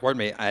avec Mike Ward,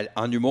 mais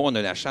en humour, on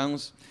a la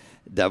chance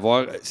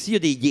d'avoir... S'il y a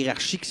des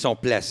hiérarchies qui sont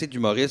placées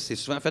d'humoristes, c'est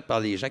souvent fait par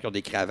les gens qui ont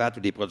des cravates ou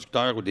des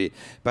producteurs ou des...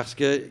 Parce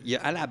que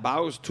à la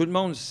base, tout le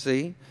monde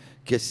sait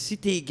que si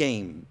t'es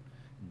game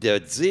de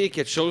dire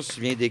quelque chose que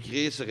tu viens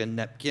d'écrire sur une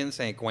napkin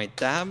sur un coin de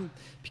table,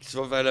 puis que tu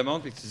vas vers le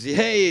monde, puis que tu dis «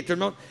 Hey, tout le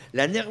monde! »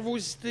 La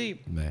nervosité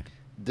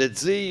de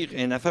dire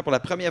une affaire pour la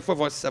première fois,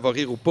 voir si ça va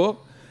rire ou pas,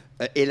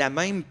 est la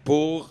même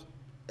pour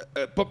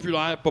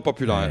populaire, pas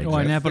populaire.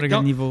 Ouais, n'importe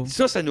quel niveau.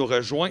 Ça nous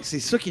rejoint.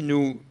 C'est ça qui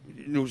nous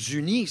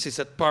unit. C'est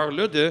cette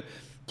peur-là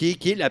qui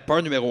est la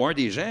peur numéro 1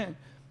 des gens.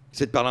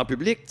 C'est de parler en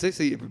public.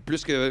 C'est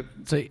plus que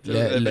faire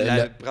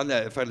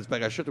le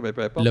parachute ou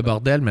peu importe. Le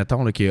bordel,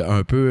 mettons, là, qui est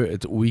un peu...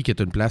 Oui, qui est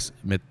une place...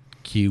 mais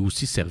qui est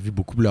aussi servi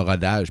beaucoup pour le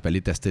rodage, puis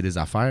aller tester des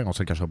affaires, on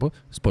se le cachera pas.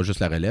 C'est pas juste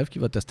la relève qui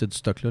va tester du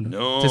stock là.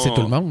 Non. C'est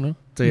tout le monde.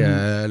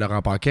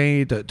 Laurent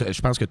Paquin,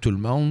 je pense que tout le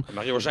monde.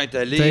 Mario Jean est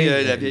allé,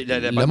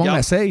 le monde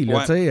essaye.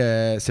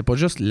 C'est pas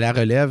juste la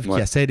relève qui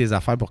essaie des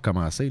affaires pour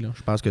commencer. Là.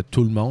 Je pense que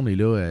tout le monde est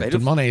là. Tout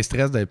le monde a un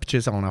stress de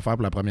pitcher son affaire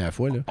pour la première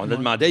fois. Là. On a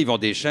demandé à Yvon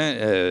Deschamps,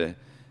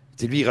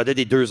 lui, il rodait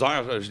des 2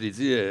 heures, je l'ai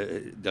dit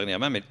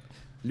dernièrement, mais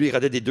lui, il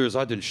rodait des 2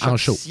 heures d'une shot.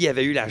 S'il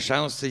avait eu la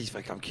chance, il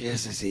ferait comme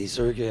c'est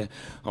sûr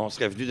qu'on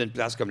serait venu d'une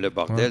place comme le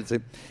bordel.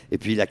 Et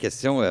puis la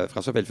question,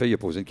 François Bellefeuille a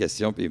posé une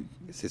question, puis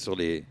c'est sur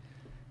les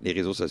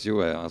réseaux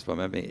sociaux en ce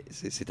moment, mais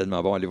c'est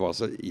tellement bon, allez voir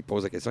ça. Il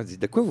pose la question, il dit «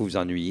 De quoi vous vous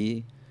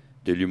ennuyez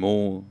de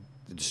l'humour,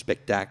 du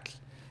spectacle,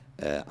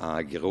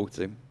 en gros,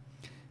 tu sais? »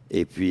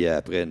 Et puis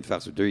après une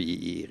farce ou deux,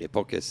 il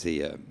répond que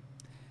c'est...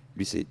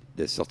 lui, c'est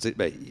de sortir...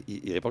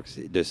 il répond que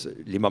c'est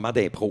les moments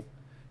d'impro.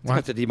 Quand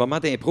tu as des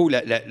moments d'impro,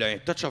 un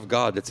touch of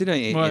God. Tu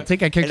sais,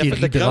 quelqu'un qui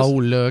rit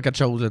drôle, là, quelque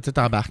chose, tu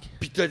t'embarques.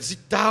 Puis tu as dit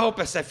tao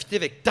parce que ça fitait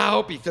avec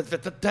tao, puis tu as fait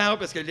tao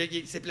parce que là,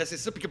 il s'est placé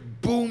ça, puis que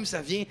boum,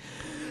 ça vient.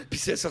 Puis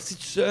c'est sorti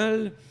tout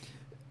seul.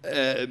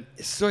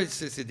 Ça,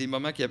 c'est des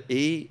moments qui...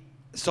 Et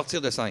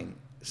sortir de scène.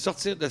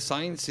 Sortir de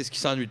scène, c'est ce qui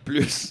s'ennuie de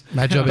plus.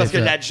 Parce que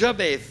la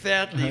job est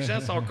faite, les gens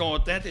sont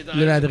contents.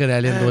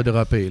 L'adrénaline doit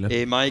dropper. Là.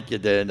 Et Mike,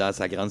 dans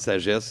sa grande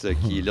sagesse,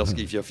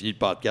 lorsqu'il a fini le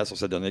podcast sur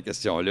cette dernière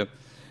question-là,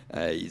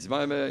 il dit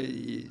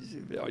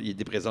il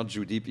est présent de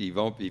Judy, puis ils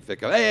vont, puis il fait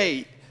comme «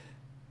 Hey!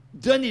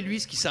 Donnez-lui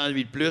ce qui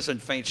s'ennuie le plus à une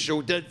fin de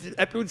show.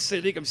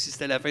 Applaudissez-les comme si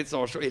c'était la fin de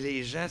son show. Et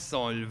les gens se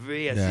sont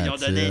levés, ils ont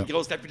donné une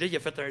grosse tape. Puis là, il a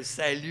fait un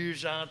salut,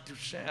 genre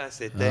touchant.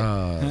 C'est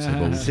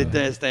beau.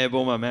 C'était un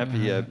beau moment.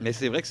 Puis, mais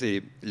c'est vrai que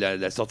c'est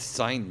la sortie de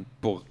scène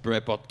pour peu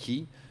importe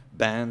qui,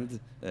 band,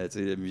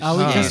 musicien. Ah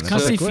oui, quand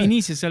c'est quoi?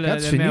 fini, c'est ça Quand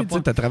tu finis,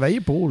 tu as travaillé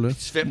pour, là.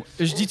 Tu fais...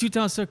 Je dis tout le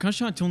temps ça. Quand je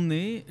suis en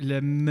tournée,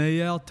 le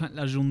meilleur temps de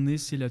la journée,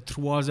 c'est le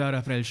 3 heures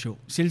après le show.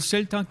 C'est le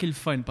seul temps qui est le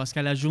fun parce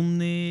qu'à la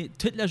journée,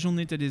 toute la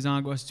journée, tu as des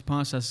angoisses. Tu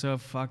penses à ça,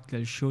 fuck, t'as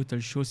le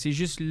show. C'est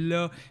juste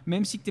là.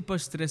 Même si tu n'es pas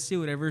stressé ou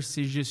whatever,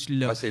 c'est juste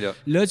là. Ah, c'est là.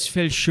 Là, tu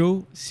fais le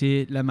show,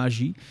 c'est la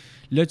magie.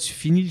 Là, tu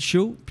finis le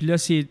show, puis là,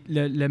 c'est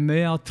le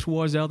meilleur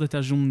 3 heures de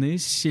ta journée.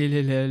 C'est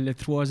le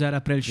 3 heures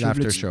après le show.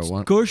 L'after Là, show, tu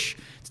ouais. te couches,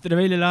 tu te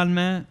réveilles le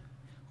lendemain.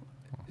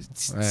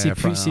 C'est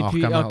plus,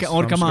 on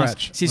recommence.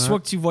 C'est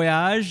soit que tu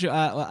voyages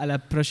à la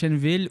prochaine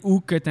ville ou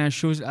que tu as une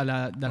chose à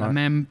la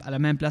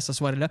même place ce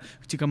soir-là,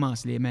 que tu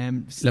commences les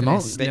mêmes. Le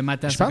monde, le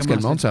matin, je pense que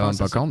le monde ne se rend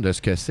pas compte de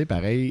ce que c'est,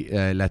 pareil,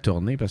 la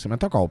tournée. Parce que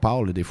maintenant qu'on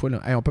parle, là, des fois,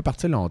 là, on peut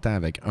partir longtemps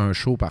avec un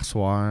show par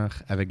soir,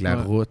 avec la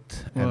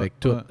route,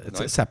 avec tout.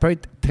 Ça peut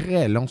être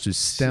très long sur le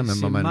système à un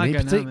moment donné.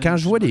 Puis, quand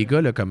je vois des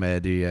gars là, comme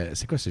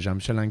c'est quoi, c'est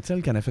Jean-Michel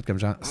Anctil qui en a fait comme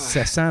genre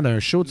 700 d'un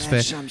show, tu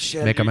fais.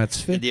 Mais comment tu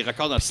fais? Il y a des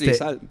records dans toutes les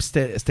salles.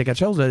 C'était quelque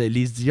chose, là,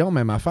 les Dion,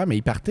 même affaire, mais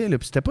ils partaient, là,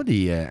 puis c'était pas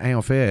des.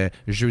 On fait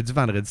jeudi,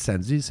 vendredi,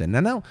 samedi.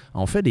 Non,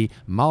 on fait des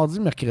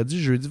mardi,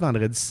 mercredi, jeudi,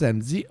 vendredi,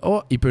 samedi.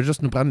 Il peut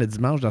juste nous prendre le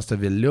dimanche dans cette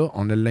ville-là.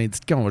 On a le lundi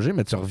de congé,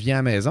 mais tu reviens à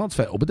la maison.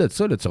 Au bout de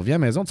ça, là, tu reviens à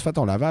la maison, tu fais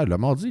ton lavage. Le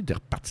mardi, tu es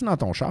reparti dans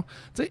ton char.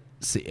 Tu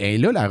sais,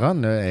 là, la run,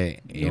 là,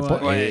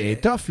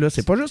 est tough, là.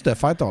 C'est pas juste de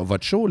faire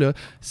votre show, là.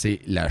 C'est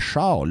le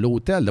char,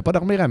 l'hôtel, de pas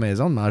dormir à la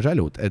maison, de manger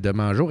de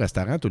manger au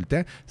restaurant tout le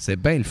temps. C'est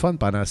bien le fun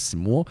pendant 6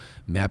 mois.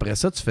 Mais après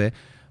ça, tu fais.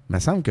 Il me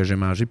semble que j'ai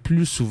mangé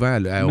plus souvent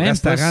au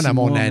restaurant dans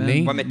mon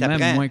année. Ouais, mais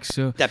même moins que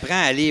ça. T'apprends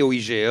à aller au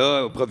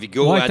IGA, au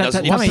Provigo, Ouais,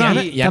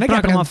 il y en a qui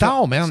apprennent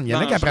tard, man. Il y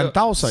en a qui apprennent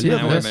tard, solide.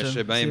 Ouais, mais je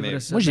sais bien, mais...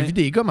 Moi, j'ai vu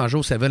des gars manger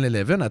au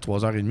 7-Eleven à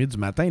 3h30 du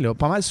matin, là,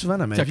 pas mal souvent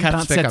dans ma vie.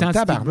 47 tu fais comme ans,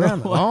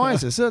 tabarnak. Ouais,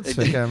 c'est ça. Tu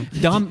fais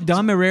comme...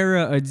 Dom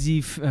Herrera a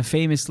dit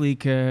famously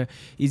que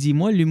il dit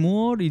moi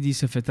l'humour, il dit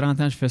ça fait 30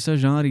 ans que je fais ça,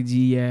 genre il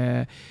dit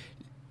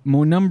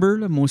mon number,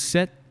 là, mon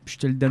set, je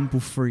te le donne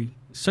pour free.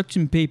 Ça que tu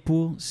me payes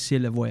pour, c'est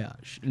le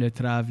voyage, le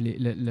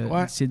travel,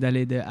 c'est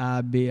d'aller de A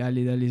à B,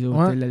 aller dans les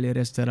hôtels, les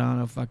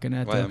restaurants,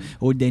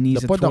 au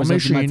Denny's, à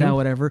 3h du matin,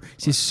 whatever.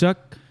 C'est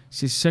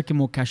ça que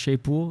mon cachet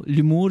pour.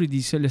 L'humour, il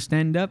dit ça, le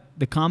stand-up,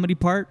 the comedy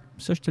part,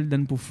 ça, je te le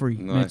donne pour free.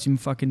 Ouais. Mais tu me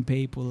fucking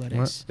payes pour le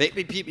reste. Mais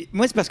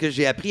moi, c'est parce que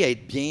j'ai appris à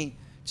être bien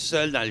tout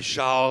seul dans le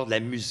char, de la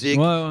musique.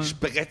 Je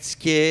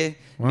pratiquais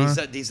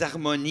des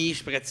harmonies,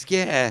 je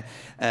pratiquais,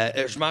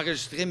 je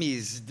m'enregistrais mes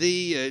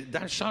idées.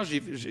 Dans le char,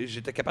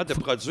 j'étais capable de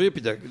produire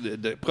puis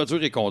de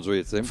produire et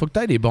conduire. Il faut que tu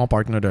aies des bons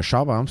partenaires de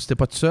char. Par exemple, si t'es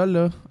pas tout seul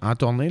là, en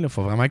tournée, il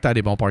faut vraiment que tu aies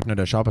des bons partenaires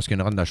de char parce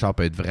qu'une run de char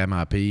peut être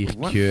vraiment pire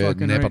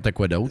que n'importe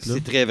quoi d'autre.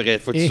 C'est très vrai.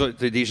 Faut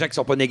que des gens qui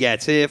sont pas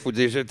négatifs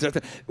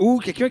ou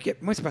quelqu'un qui...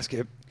 Moi, c'est parce que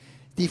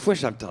des fois,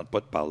 je ne me tente pas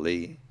de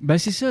parler. Ben,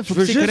 c'est ça. Faut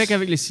que tu sois correct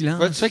avec le silence.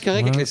 Faut que tu sois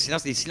correct avec le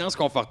silence. Des silences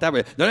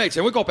confortables. Non,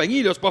 c'est moi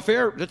compagnie, là, c'est pas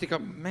fair. Là, t'es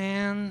comme,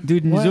 man.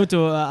 Dude, nous autres,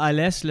 à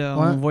l'Est, là,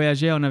 on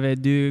voyageait, on avait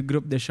 2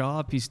 groupes de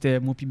chars, puis c'était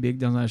moi puis Big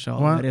dans un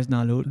char, le reste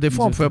dans l'autre. Des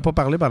fois, on pouvait pas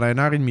parler pendant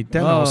 1h30 de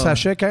temps. On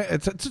sachait quand.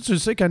 Tu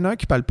sais qu'il y en a un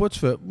qui parle pas, tu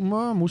fais,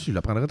 moi aussi, je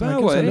le prendrais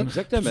tranquille.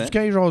 Exactement.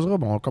 Quand il jasera,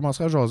 on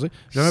commencera à jaser.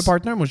 J'avais un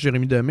partenaire, moi,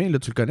 Jérémy Demé, là,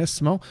 tu le connais,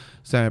 Simon.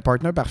 C'est un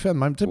partenaire parfait,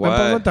 même. Même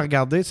pas besoin de te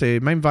regarder, c'est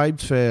même vibe.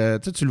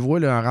 Tu le vois,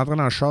 là, en rentrant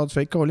dans le char, tu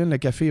fais, Colin, le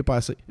café est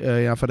passé.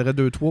 Il en faudrait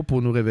 2-3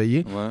 pour nous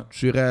réveiller.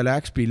 Tu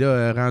relaxes, puis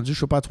là, rendu, je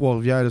sais pas, à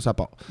Trois-Rivières, là, ça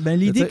part. Ben,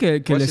 l'idée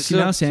que le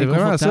silence est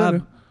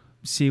inconfortable,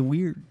 c'est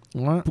weird.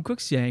 Ouais. Pourquoi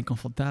que c'est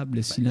inconfortable,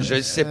 le silence? Je ne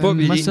sais pas,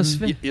 mais ça se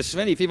fait? Il y a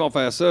souvent les filles vont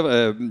faire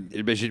ça.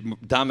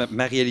 Dans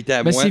ma réalité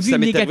à moi, c'est vu ça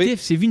m'est négatif. arrivé.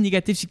 C'est vu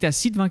négatif. Si tu es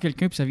assis devant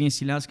quelqu'un puis ça vient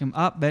silence, comme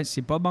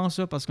c'est pas bon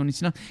ça parce qu'on est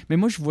silence. Mais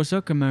moi, je vois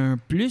ça comme un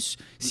plus.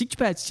 Si tu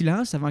peux être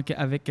silence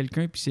avec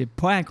quelqu'un puis c'est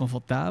pas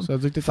inconfortable. Ça veut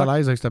dire que tu es à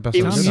l'aise avec cette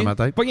personne-là dans ma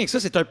tête. Pas rien que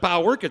ça, c'est un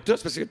power que tu as.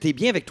 C'est parce que tu es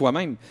bien avec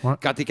toi-même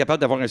quand tu es capable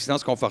d'avoir un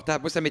silence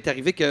confortable. Moi, ça m'est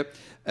arrivé que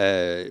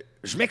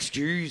je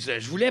m'excuse.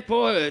 Je voulais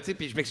pas,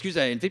 puis je m'excuse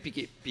à une fille,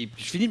 puis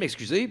je finis de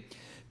m'excuser.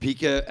 Puis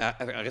qu'elle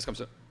reste comme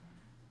ça.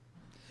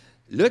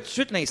 Là, tout de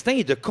suite, l'instinct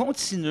est de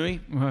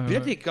continuer. Puis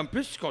là, t'es comme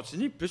plus tu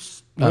continues,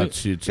 plus...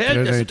 Tu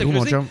creuses un trou,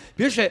 mon chum.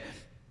 Puis là, je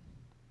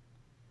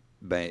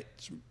fais...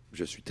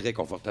 Je suis très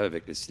confortable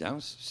avec le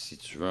silence. Si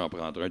tu veux en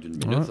prendre un d'une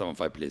minute, ça va me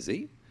faire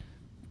plaisir.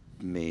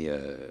 Mais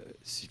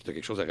si tu as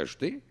quelque chose à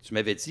rajouter, tu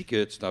m'avais dit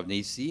que tu t'en venais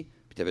ici,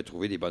 puis tu avais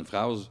trouvé des bonnes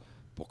phrases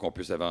pour qu'on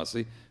puisse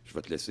avancer. Je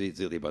vais te laisser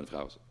dire des bonnes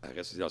phrases. Elle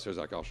reste silencieuse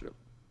encore, je suis là.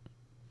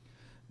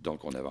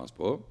 Donc, on n'avance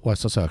pas. Ouais,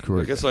 ça, c'est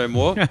accurate. Fait que c'est un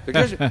mois.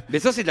 Mais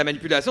ça, c'est de la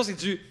manipulation. C'est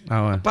du...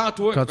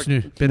 Pends-toi.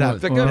 Continue. Pédale.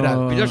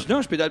 Puis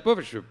là, je pédale pas.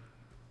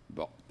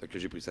 Bon. Fait que là,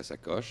 j'ai pris sa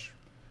sacoche,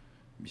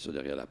 mis ça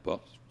derrière la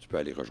porte. Tu peux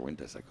aller rejoindre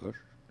ta sacoche.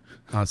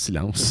 En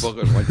silence. Tu peux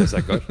pas rejoindre ta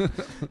sacoche.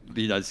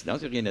 Puis dans le silence,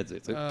 il n'y a rien à dire.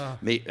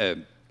 Mais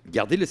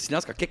garder le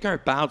silence. Quand quelqu'un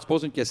parle, tu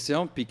poses une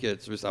question, puis que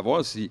tu veux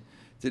savoir si...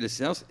 Tu sais, le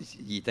silence,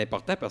 il est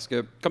important parce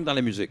que, comme dans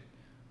la musique,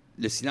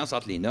 le silence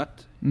entre les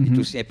notes Mhm. est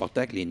aussi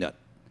important que les notes.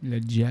 Le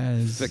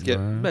jazz. Fait que,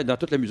 Ouais. ben, dans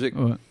toute la musique.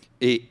 Ouais.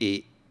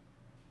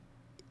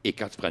 Et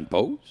quand tu prends une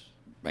pause,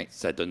 ben,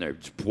 ça donne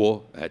du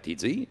poids à tes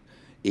dires.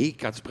 Et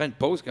quand tu prends une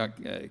pause, quand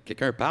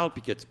quelqu'un parle,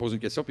 puis que tu poses une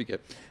question, puis qu'elle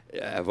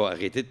va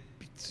arrêter,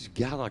 puis tu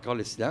gardes encore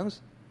le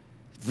silence,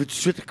 tu veux tout de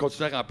suite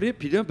continuer à remplir.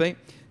 Puis là, ben,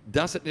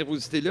 dans cette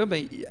nervosité-là,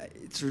 ben,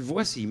 tu le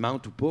vois s'il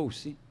mente ou pas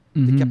aussi. Tu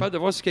es Mhm. capable de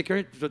voir si quelqu'un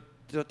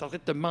est en train de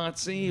te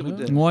mentir. Ou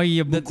de... Ouais, il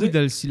y a de beaucoup dire- dans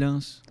le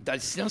silence. Dans le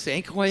silence, c'est C'est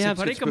incroyable.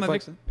 pareil ce que tu comme peux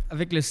avec, faire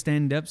avec le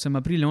stand-up. Ça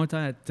m'a pris longtemps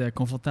à être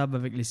confortable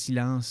avec le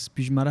silence.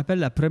 Puis je me rappelle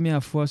la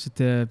première fois,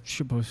 c'était, je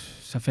sais pas,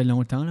 ça fait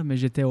longtemps, là, mais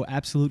j'étais au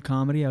Absolute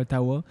Comedy à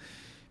Ottawa.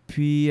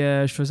 Puis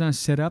je faisais un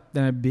setup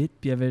d'un bit,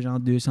 puis il y avait genre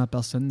 200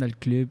 personnes dans le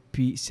club.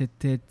 Puis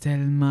c'était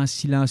tellement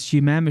silencieux.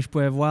 Même, je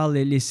pouvais voir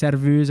les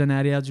serveuses en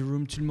arrière du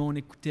room. Tout le monde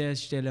écoutait.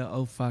 J'étais là,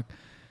 oh fuck.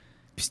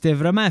 Puis c'était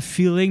vraiment un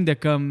feeling de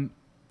comme...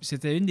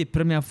 C'était une des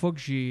premières fois que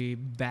j'ai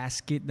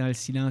basket dans le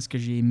silence, que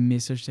j'ai aimé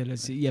ça. J'étais là,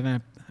 il y avait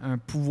un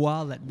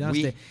pouvoir là-dedans.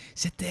 Oui.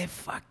 C'était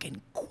fucking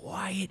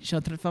quiet. J'étais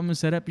en train de faire mon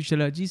setup, puis j'étais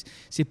là, dis,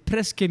 c'est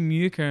presque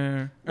mieux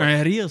qu'un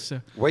un rire,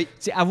 ça. Oui,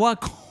 C'est avoir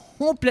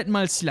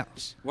complètement le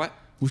silence. ouais.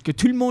 Où est-ce que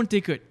tout le monde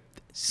t'écoute.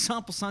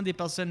 100% des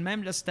personnes,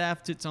 même le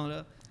staff, tout sont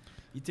là.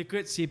 Ils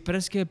t'écoutent. C'est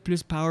presque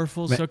plus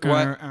powerful, Mais- ça,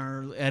 qu'un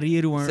un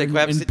rire ou C'est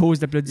incroyable. une C'est pause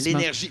d'applaudissement.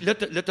 L'énergie. Là,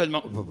 t'as le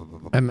monde.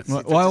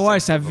 Ouais,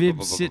 ça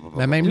vibre.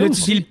 Mais même Là, là tu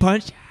aussi- dis le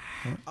punch.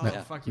 Oh, Mais-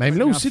 fuck, il Même y a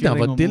là pas aussi, de dans feeling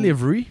votre au monde.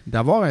 delivery,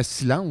 d'avoir un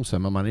silence à un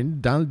moment donné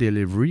dans le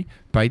delivery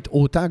peut être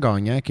autant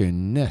gagnant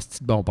qu'un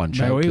esti de bon punch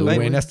Ben oui, ou oui, un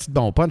oui. esti de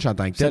bon punch en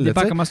tant que Ça tel. là,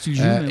 dépend tu sais. comment tu le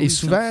joues. mais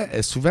Et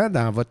oui, souvent,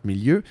 dans votre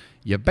milieu,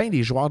 il y a bien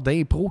des joueurs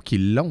d'impro qui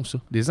l'ont, ça.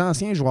 Des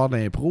anciens joueurs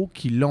d'impro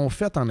qui l'ont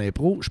fait en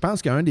impro. Je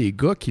pense qu'il y a un des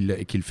gars qui le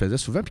faisait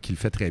souvent et qui le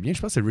fait très bien.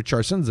 Je pense que c'est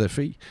Richardson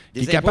Zephyr. Qui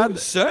est capable.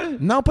 Seul?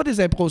 Non, pas des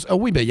impros. Ah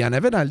oui, ben il y en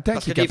avait dans le temps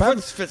Parce qui que est des fois,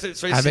 capable. tu fais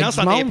le avec silence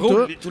du en monde, impro,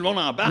 toi. tout le monde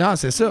embarque. Non,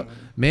 c'est ça.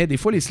 Mais des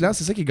fois, les silences,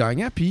 c'est ça qui est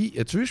gagnant. Puis,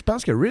 tu vois, je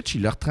pense que Rich,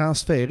 il l'a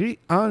transféré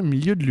en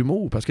milieu de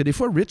l'humour. Parce que des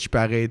fois, Rich, il peut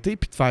arrêter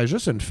puis te faire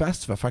juste une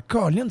face. Tu vas faire,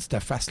 Colin, cette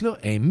face-là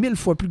est 1000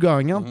 fois plus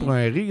gagnante pour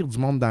un rire du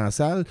monde dans la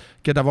salle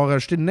que d'avoir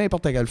rajouté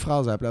n'importe quelle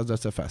phrase à la place de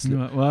cette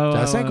face-là. C'est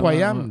assez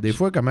incroyable. Des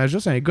fois, comment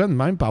juste un gars de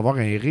même peut avoir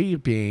un rire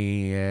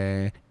puis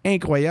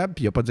incroyable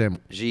puis il n'y a pas de mot.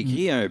 J'ai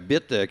écrit un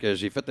bit que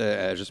j'ai fait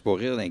juste pour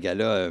rire d'un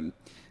gala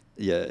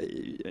il y a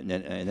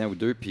un an ou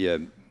deux. Puis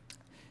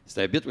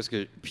c'était un bit parce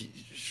que puis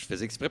je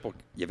faisais exprès pour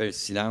qu'il y avait un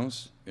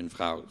silence, une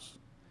phrase.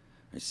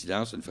 Un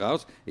silence, une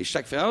phrase. Et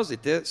chaque phrase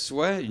était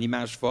soit une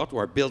image forte ou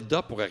un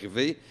build-up pour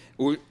arriver,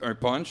 ou un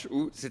punch,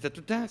 ou c'était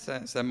tout le temps,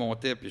 ça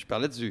montait. Puis je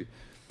parlais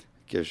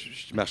que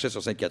je marchais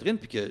sur Sainte-Catherine,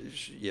 puis qu'il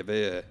y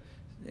avait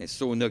un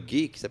sauna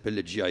gay qui s'appelle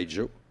le G.I.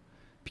 Joe,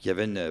 puis qu'il y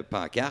avait une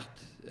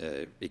pancarte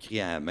écrite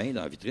à la main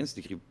dans la vitrine,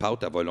 c'était écrit «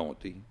 Pâte à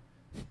volonté ».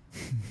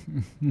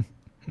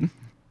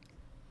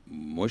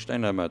 Moi, j'étais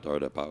un amateur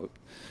de pâte.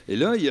 Et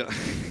là, il y a,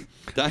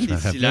 dans les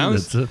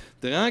silences,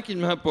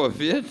 tranquillement, pas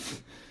vite,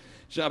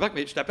 j'embarque,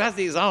 mais je suis à la place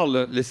des arts,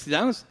 là, le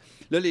silence.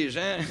 Là, les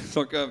gens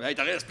sont comme, hey,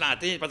 t'aurais à se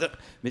planter.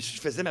 Mais je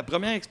faisais ma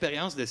première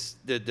expérience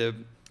de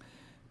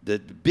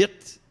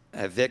bit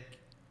avec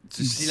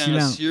du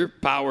silencieux,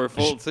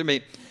 powerful, tu sais,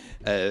 mais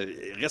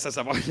reste à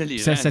savoir, là, les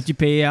gens... Ça tu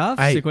payé off?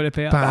 Hey, C'est quoi le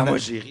payoff? pendant- Ah, moi,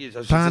 j'ai ri.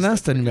 Pendant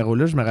ce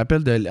numéro-là, je me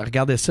rappelle de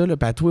regarder ça, là,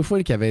 puis à tous les fois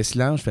qu'il y avait un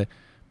silence, je fais,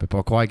 je peux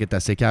pas croire que t'es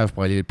assez cave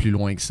pour aller plus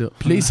loin que ça.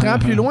 Puis là, il se rend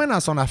plus loin dans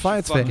son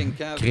affaire, tu fais, Fucking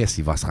cave. Chris,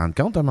 il va se rendre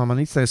compte à un moment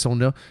donné que c'est un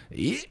son-là.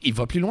 Et il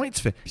va plus loin, tu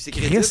fais, Puis c'est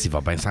Chris, crédible. il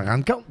va bien s'en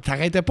rendre compte.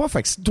 T'arrêtais pas,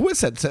 fait que toi,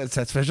 ça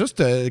te fait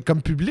juste,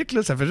 comme public,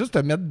 là, ça fait juste te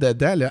mettre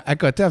dedans, là, à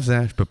côté, en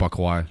faisant, je peux pas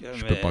croire,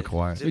 je peux pas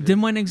croire.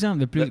 Donne-moi un exemple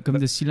de plus, Ben, comme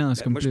de silence.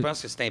 Ben, Comme moi, je plus.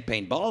 pense que c'est un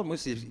paintball. Moi,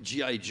 c'est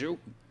G.I. Joe.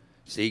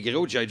 C'est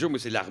gros, G.I. Joe. Moi,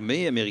 c'est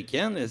l'armée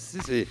américaine.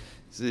 Fait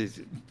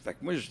que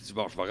moi, je dis,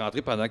 bon, je vais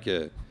rentrer pendant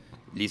que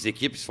les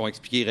équipes se font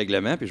expliquer les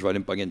règlements, puis je vais aller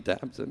me pogner une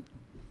table, tu sais.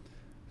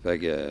 Fait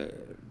que...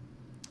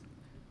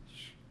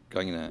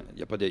 il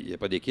n'y a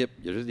pas d'équipe.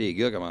 Il y a juste des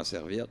gars comme en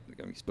serviette,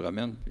 comme qui se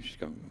promènent. Puis je suis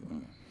comme...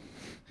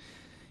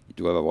 Ils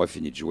doivent avoir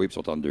fini de jouer, puis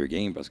ils sont en 2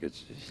 games, parce que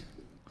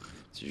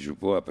tu joues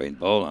pas à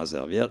paintball en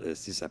serviette,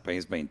 si ça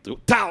pince bien trop.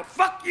 Cow!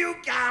 Fuck you,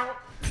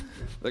 cow!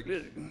 Fait que là,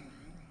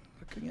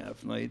 je cogne à la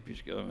fenêtre, puis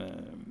je suis comme...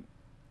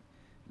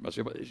 je me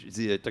souviens pas, je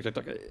dis, toc, toc,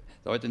 toc,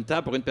 ça va être une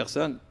table pour une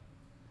personne.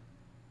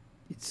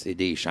 Il dit, c'est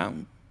des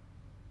chambres.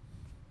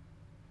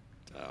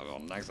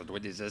 Alors, ça doit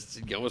être des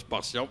hosties de grosses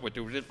portions pour être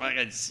obligé de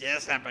faire une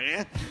sieste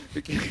après.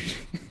 Fait que-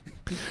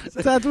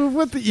 C'est à tous les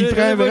fois, il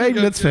prend un break,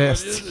 là, tu fais,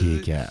 c'est qui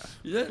est cave.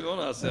 Il y a le monde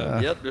en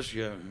serviette, puis là, je suis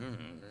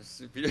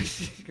comme... Puis là,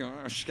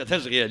 jusqu'à temps,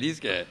 je réalise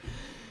que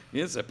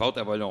c'est pâte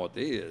à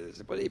volonté.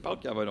 C'est pas des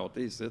pâtes à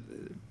volonté, ça.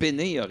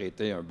 Peiner aurait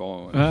été un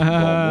bon mot.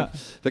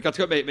 Fait qu'en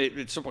tout cas, mais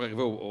tout ça pour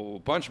arriver au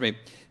punch, mais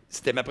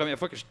c'était ma première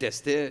fois que je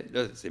testais.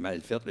 Là, c'est mal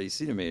fait, là,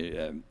 ici, mais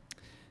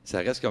ça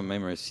reste quand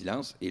même un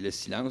silence. Et le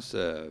silence...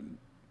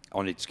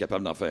 on est-tu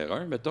capable d'en faire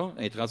un, mettons,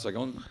 un 30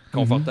 secondes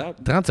confortable?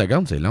 30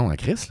 secondes, c'est long, hein,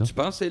 Chris, là. Tu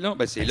penses que c'est long?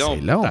 Ben, c'est Ben, long c'est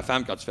pour long. ta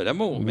femme quand tu fais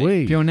l'amour. Mais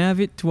Oui. Puis on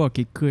invite toi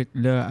qui écoute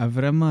là, à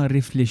vraiment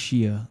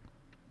réfléchir.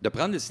 de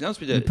prendre le silence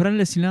puis De de... prendre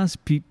le silence,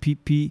 puis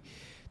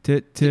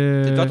T'es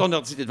devant ton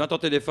ordi, t'es devant ton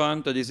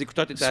téléphone, t'as des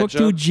écouteurs, t'es à la Soit que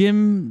t'es au job.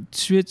 gym tout de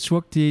suite,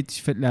 soit que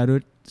tu fais de la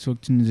route, soit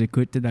que tu nous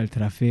écoutes, t'es dans le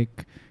trafic.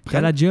 T'es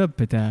à la job,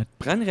 peut-être.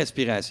 Prends une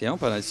respiration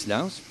pendant le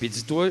silence, puis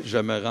dis-toi, je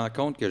me rends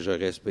compte que je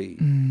respire.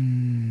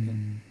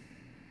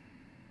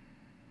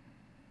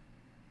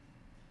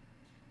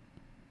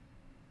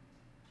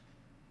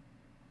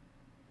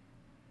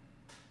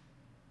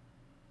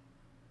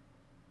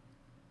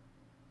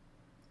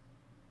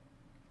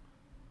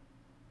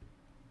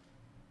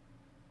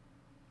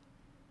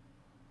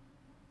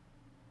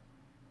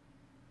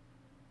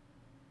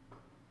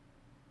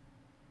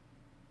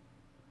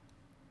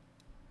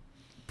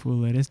 Pour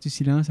le reste du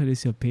silence, allez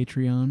sur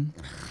Patreon.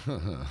 Moi,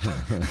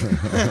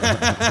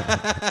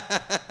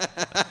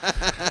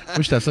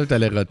 j'étais sûr que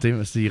t'allais roter,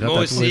 mais s'il rate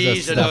Moi à tous les aussi,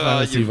 astuces j'ai là,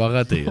 d'affaires, il va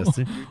roter.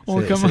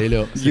 On commence- C'est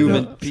là. c'est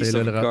Human là, piece c'est là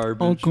of le rot. garbage.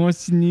 On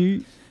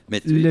continue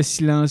Mais le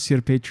silence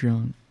sur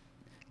Patreon.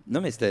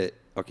 Non, mais c'était...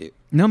 OK.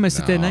 Non, mais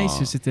c'était Non.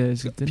 nice. C'était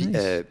Puis, nice.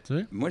 Tu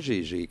sais? moi,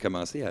 j'ai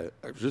commencé à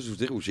juste vous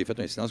dire où j'ai fait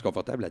un silence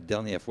confortable la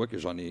dernière fois que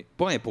j'en ai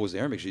pas imposé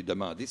un, mais que j'ai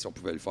demandé si on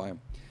pouvait le faire.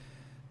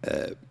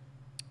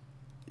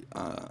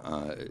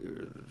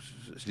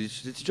 Je l'ai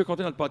déjà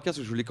compté dans le podcast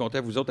ou je vous l'ai compté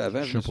à vous autres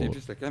avant. Je Je me sais souviens pas.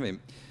 plus c'était quand, mais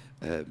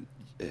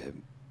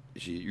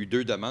j'ai eu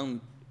 2 demandes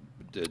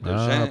de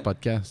Ah, gens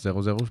podcast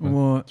 00, je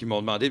pense. Ouais. qui m'ont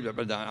demandé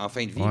en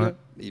fin de vie, Ouais. là,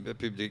 ils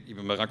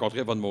me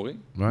rencontraient avant de mourir.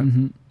 Ouais.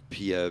 Mhm.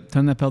 Puis,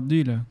 T'en as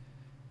perdu, là.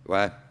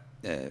 ouais,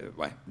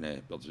 on a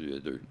perdu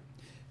 2.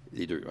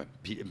 Les 2, ouais.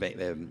 Puis,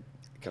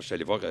 quand je suis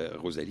allé voir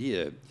Rosalie,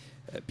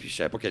 puis je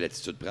savais pas quelle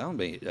attitude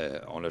prendre,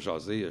 on a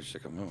jasé. J'étais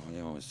comme,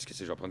 qu'est-ce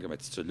que je vais prendre comme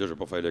attitude là? Je vais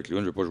pas faire le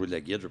clown, je vais pas jouer de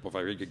la guide, je vais pas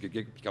faire...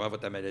 Puis comment va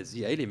ta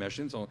maladie? Hey, les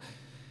machines sont...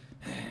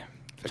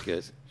 Fait que...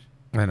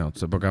 Ouais, non, tu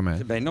sais pas comment.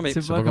 Ben non, mais...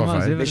 C'est pas pas quoi comment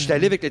faire. dire. Mais je suis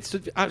allé avec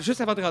l'attitude... Ah, juste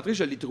avant de rentrer,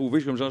 je l'ai trouvé.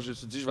 Je me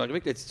suis dit, je vais arriver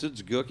avec l'attitude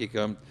du gars qui est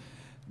comme,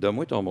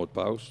 donne-moi ton mot de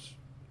passe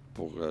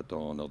pour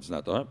ton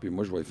ordinateur, puis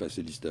moi, je vais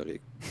effacer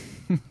l'historique.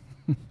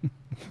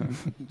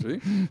 Tu sais?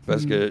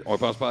 Parce qu'on ne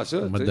pense pas à ça.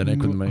 On va te tu sais. donner un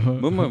coup de main.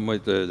 Moi,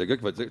 le gars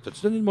qui va te dire,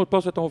 t'as-tu donné le mot de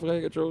passe à ton frère,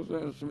 quelque chose?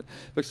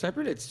 Fait que c'est un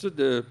peu l'attitude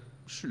de,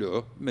 je suis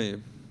là, mais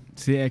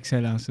C'est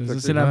excellent, ça. Fait Ça, que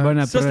c'est la bonne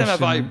approche. ça, c'était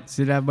ma vibe.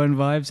 C'est la bonne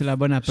vibe, c'est la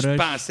bonne je approche.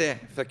 pensais.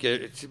 Fait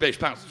que, je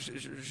pense,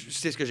 je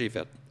sais ce que j'ai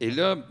fait. Et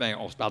là,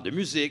 on se parle de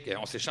musique,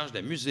 on s'échange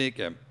de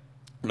musique.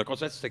 On a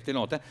continué à se respecter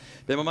longtemps.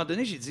 Puis à un moment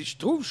donné, j'ai dit, je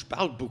trouve que je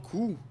parle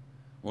beaucoup.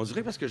 On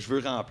dirait parce que je veux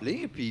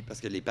remplir, puis parce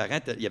que les parents,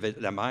 il y avait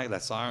la mère, la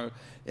sœur,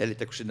 elle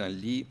était couchée dans le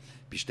lit.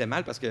 Puis j'étais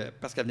mal parce qu'elle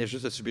venait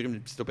juste de subir une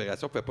petite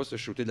opération, elle ne pouvait pas se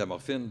shooter de la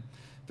morphine.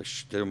 Fait que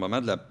j'étais au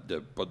moment de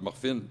pas de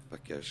morphine. Fait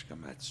que je suis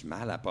comme, as-tu mal?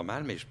 Elle a pas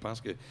mal, mais je pense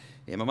que...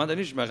 Et à un moment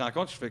donné, je me rends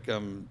compte, je fais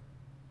comme...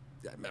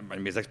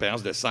 Mes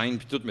expériences de scène,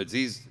 puis toutes me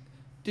disent,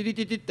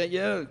 ta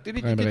gueule,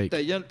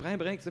 ta gueule, prends un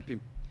break, ça. Puis...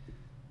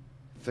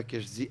 Fait que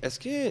je dis, est-ce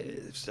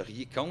que vous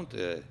seriez contre...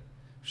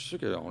 je suis sûr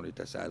qu'on est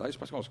assez à l'aise, je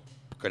pense qu'on se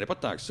connaît pas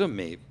tant que ça,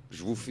 mais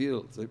je vous feel,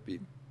 tu sais, puis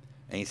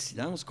un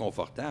silence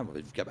confortable.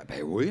 Êtes-vous capable?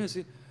 Ben oui,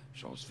 c'est...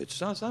 On se fait-tu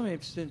ça ensemble, une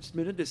petite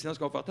minute de silence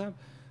confortable?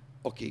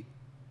 OK.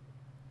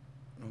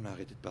 On a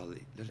arrêté de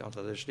parler. Là, on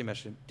entendait juste les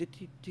machines.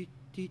 Puis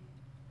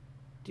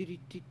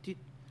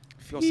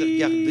on s'est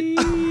regardé.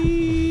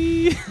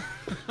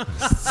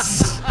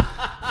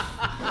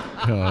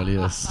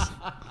 Calice.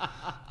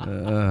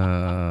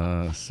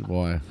 C'est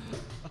ouais.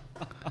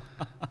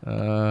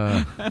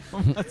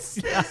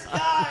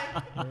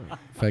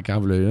 Fait qu'en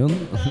voilà une.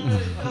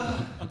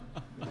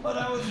 Oh,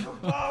 that was so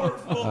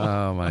powerful!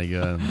 Oh my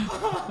God.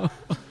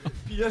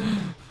 Puis là,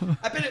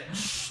 appelle...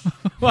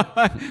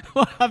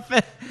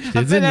 Je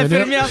t'ai dit une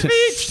minute.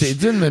 Je t'ai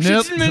dit une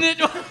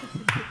minute.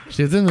 Je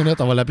t'ai dit une minute.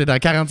 On va l'appeler dans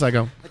 40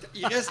 secondes.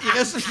 Il reste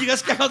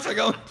 40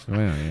 secondes.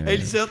 Ouais. Hey,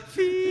 Lisette.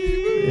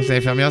 Les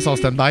infirmières sont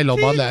stand-by,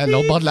 l'autre bord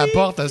de la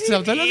porte.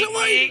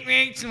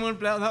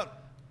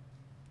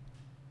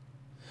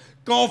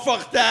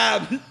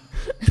 Confortable.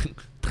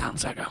 30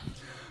 secondes.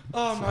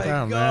 Oh my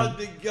Ah, God, man.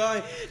 big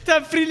guy. T'as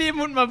pris les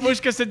mots de ma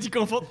bouche que ça dit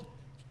confort.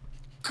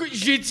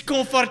 J'ai dit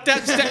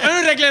confortable. C'était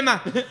un règlement.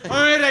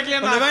 Un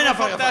règlement. On avait une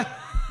affaire à confortable.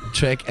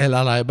 Check, elle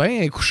a l'air bien,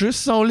 elle est couchée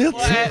sur son lit. Ouais,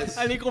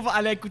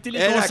 elle a écouté les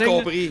Elle a conseils.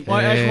 compris.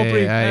 Ouais,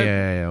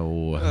 elle a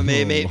compris.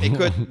 Mais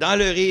écoute, dans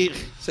le rire,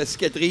 ça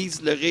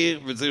cicatrise. Le rire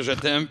veut dire je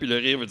t'aime, puis le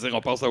rire veut dire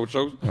on passe à autre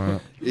chose. Ouais.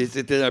 Et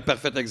c'était un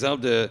parfait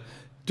exemple de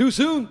too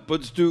soon, pas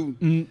du tout.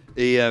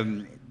 Et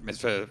mais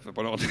ça fait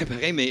pas longtemps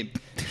pareil, mais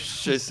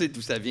je sais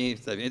d'où ça vient.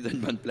 Ça vient d'une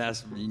bonne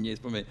place, il niaise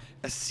pas, mais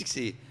si que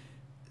c'est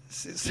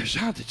ce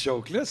genre de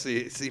joke-là,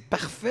 c'est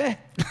parfait.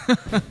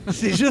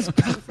 C'est juste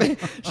parfait.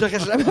 J'aurais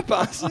jamais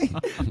pensé.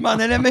 Je m'en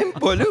allais même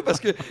pas là parce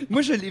que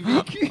moi, je l'ai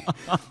vécu.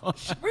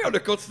 Oui, on a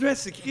continué à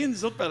s'écrire,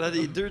 nous autres, pendant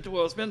les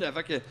 2-3 semaines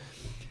avant que...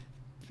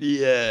 Puis,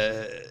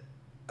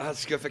 en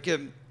tout cas, fait que...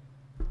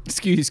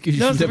 Excuse,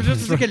 Non, je c'est voulais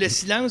juste pas- dire que le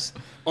silence,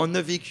 on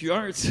a vécu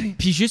un, tu sais.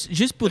 Puis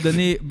juste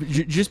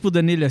pour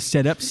donner le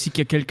setup, si qu'il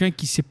y a quelqu'un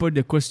qui sait pas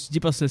de quoi tu dis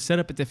parce que le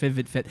setup était fait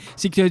vite fait,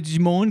 c'est qu'il y a du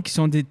monde qui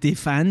sont des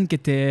fans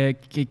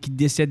qui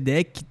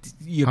décédaient,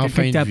 il y a En quelqu'un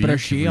fin qui t'a de vie,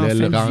 approché qui en voulait fin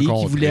le de vie, qui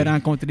rencontrer. voulait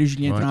rencontrer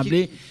Julien Ouais.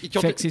 Tremblay. Qui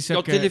ont, Fait que c'est ça ils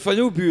ont que-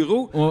 téléphoné au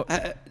bureau Ouais.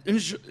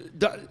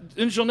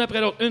 une journée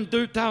après l'autre, une,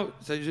 deux, tard.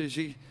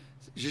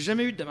 J'ai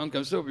jamais eu de demande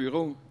comme ça au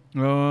bureau.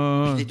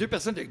 Ah. Les deux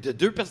personnes de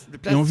deux places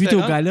Ils ont vu ton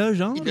différentes, gala,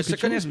 genre? Ils ne se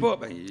quelque connaissent chose? pas.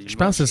 Ben, Je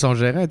pense que c'est son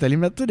gérant. Il est allé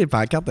mettre des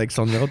pancartes avec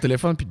son numéro de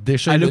téléphone puis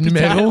déchire À le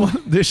l'hôpital. numéro.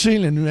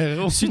 Déchire le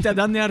numéro. Sur ta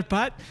dernière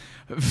patte,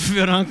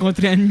 veux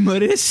rencontrer un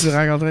humoriste. Tu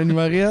rencontres un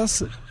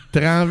humoriste,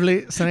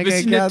 Tremblay, Me suis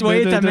 514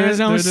 nettoyé ta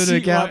maison aussi,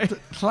 2224.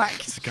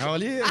 Clac, c'est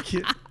calique.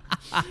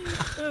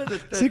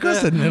 C'est quoi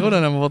ce numéro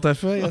dans mon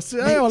portefeuille?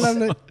 Hey, on l'a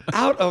amené.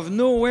 out of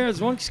nowhere, du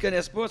monde qui se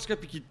connaissent pas, en tout cas,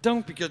 puis qui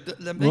tombent, puis que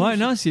le mec, Ouais,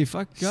 non, c'est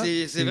fuck.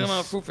 c'est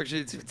vraiment fou. Fait que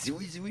j'ai dit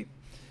oui, dis oui.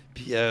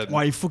 Puis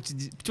Ouais, il faut que tu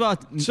dises. Puis toi,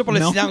 ça pour le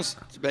non. silence.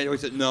 Ben oui,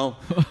 non.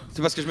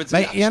 C'est parce que je me dis,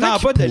 Ben, il y en j'étais a en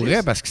qui bas de la pourraient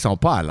liste. parce qu'ils sont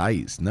pas à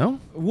l'aise, non?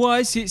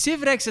 Ouais, c'est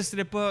vrai que ça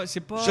serait pas.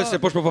 C'est pas... Je sais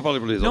pas, je peux pas parler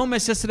pour les Non, autres. mais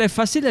ça serait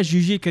facile à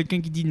juger quelqu'un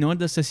qui dit non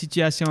dans cette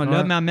situation-là,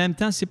 Ouais. mais en même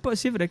temps, c'est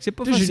vrai que c'est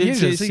pas Tu sais, facile.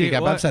 Julien, je sais qu'il est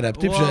capable de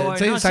s'adapter. Puis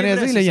tu sais, sans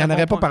niaiser, là, il en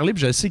aurait pas parlé,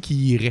 puis je sais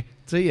qu'il irait.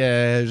 Tu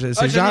sais,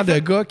 c'est le je genre l'ai de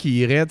fait. gars qui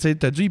irait. Tu sais,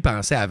 t'as dû y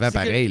penser avant, C'est que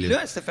pareil. Là.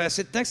 Là, ça fait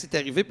assez de temps que c'est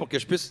arrivé pour que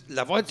je puisse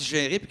l'avoir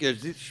digéré puis que je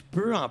dise, je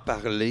peux en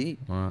parler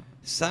Ouais.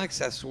 sans que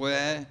ça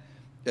soit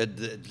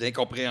de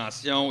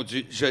l'incompréhension.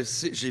 Je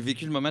sais, j'ai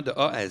vécu le moment de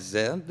A à Z.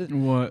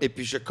 Ouais. Et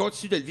puis, je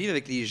continue de le vivre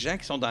avec les gens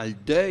qui sont dans le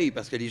deuil,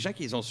 parce que les gens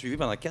qui les ont suivis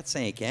pendant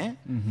 4-5 ans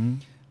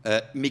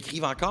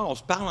m'écrivent encore, on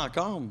se parle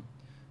encore.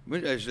 Moi,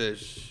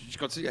 je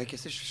continue.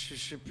 Qu'est-ce que je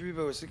sais plus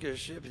où c'est que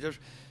je sais. Puis là,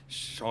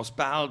 on se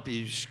parle,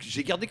 puis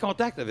j'ai gardé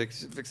contact avec.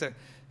 Fait que ça,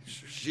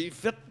 j'ai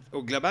fait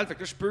au global, fait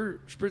que là,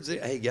 je peux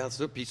dire, hey, regarde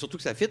ça. Puis surtout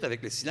que ça fit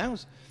avec le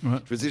silence. Ouais.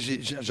 Je veux dire,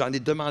 j'en ai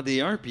demandé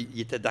un, puis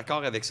il était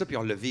d'accord avec ça, puis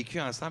on l'a vécu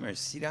ensemble, un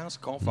silence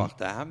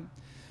confortable,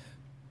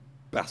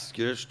 parce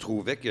que je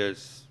trouvais que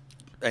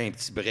un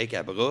petit break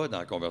à bras dans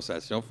la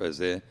conversation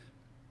faisait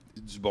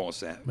du bon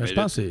sens. Mais je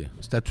là, pense que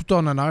c'était tout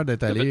ton honneur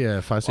d'être allé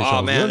faire ces Ah,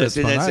 choses-là. man, là,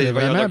 c'est- pas mal, c'est-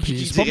 vraiment. alors, Puis qui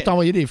c'est pas pour dirait-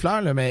 t'envoyer des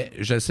fleurs, là, mais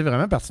je sais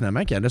vraiment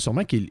pertinemment qu'il y en a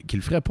sûrement qui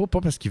le feraient pas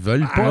parce qu'ils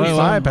veulent pas Ah, le ouais,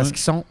 faire, ouais, parce ouais.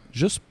 qu'ils sont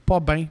juste pas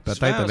bien, peut-être,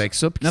 Souvent, avec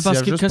ça, puis Non, qu'ils parce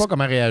savent que juste quand- pas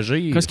comment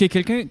réagir.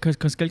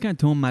 Quand quelqu'un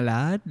tombe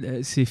malade,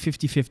 c'est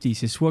 50-50.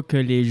 C'est soit que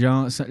les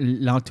gens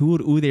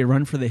l'entourent ou they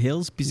run for the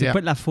hills. Puis c'est Yeah.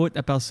 pas de la faute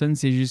à personne,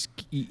 c'est juste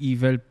qu'ils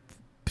veulent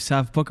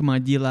savent pas comment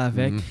dealer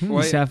avec. Mhm. Ils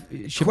Ouais. savent,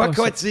 je sais Quoi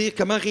pas, dire,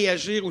 comment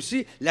réagir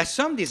aussi. La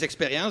somme des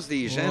expériences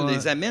des gens Ouais.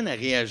 les amène à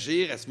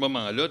réagir à ce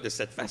moment-là de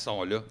cette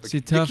façon-là. Fait que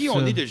C'est de tough, qui on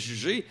ça. est de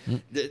juger,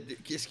 de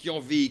qu'est-ce qu'ils ont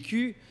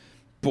vécu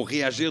pour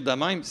réagir de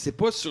même. C'est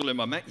pas sur le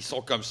moment, ils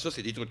sont comme ça,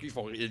 c'est des trucs qu'ils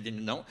font.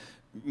 Non.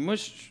 Moi,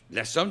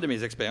 la somme de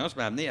mes expériences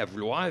m'a amené à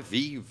vouloir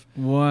vivre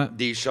Ouais.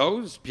 des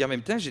choses, puis en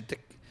même temps, j'étais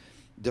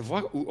de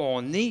voir où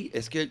on est.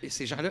 Est-ce que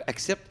ces gens-là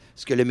acceptent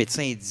ce que le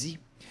médecin dit?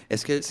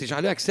 Est-ce que ces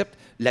gens-là acceptent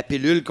la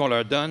pilule qu'on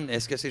leur donne?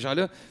 Est-ce que ces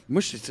gens-là...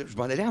 Moi, je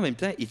m'en allais en même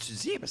temps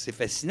étudier, parce que c'est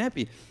fascinant,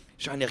 puis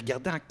j'en ai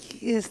regardé en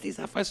crise des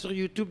affaires sur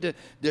YouTube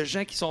de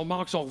gens qui sont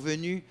morts, qui sont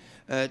revenus,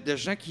 de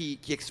gens qui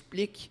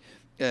expliquent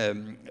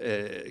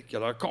que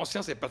leur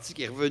conscience est partie,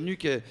 qui est revenue,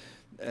 que...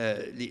 là,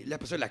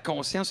 après ça, la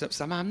conscience,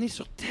 ça m'a amené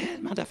sur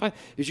tellement d'affaires.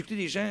 Et j'ai écouté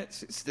des gens,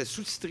 c'était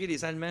sous-titré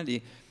les Allemands.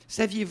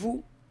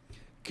 Saviez-vous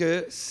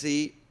que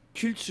c'est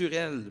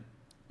culturel,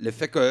 le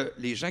fait que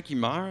les gens qui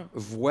meurent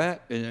voient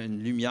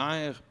une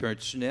lumière puis un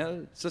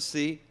tunnel? Ça,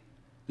 c'est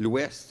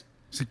l'Ouest.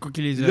 C'est quoi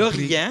qui les a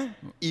pris? L'Orient,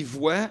 ils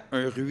voient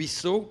un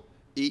ruisseau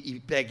et ils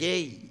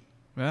pagayent.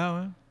 Ouais,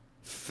 ouais.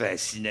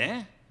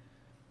 Fascinant.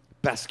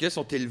 Parce qu'ils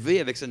sont élevés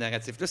avec ce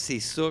narratif-là. C'est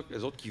ça,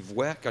 les autres qui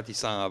voient quand ils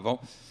s'en vont.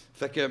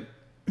 Fait que,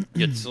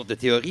 il y a toutes sortes de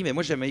théories, mais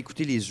moi, j'aimais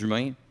écouter les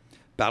humains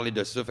parler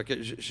de ça. Fait que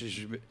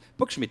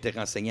pas que je m'étais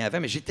renseigné avant,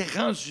 mais j'étais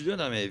rendu là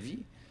dans ma vie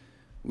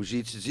où j'ai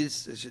étudié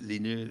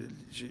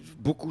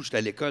beaucoup. J'étais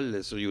à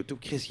l'école sur YouTube.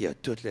 Chris, il y a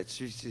tout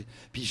là-dessus.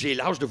 Puis j'ai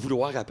l'âge de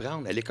vouloir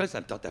apprendre. À l'école, ça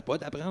ne me tentait pas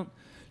d'apprendre.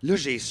 Là,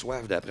 j'ai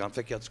soif d'apprendre.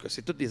 Fait que, en tout cas,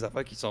 c'est toutes des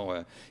affaires qui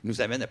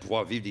nous amènent à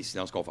pouvoir vivre des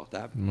silences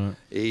confortables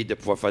et de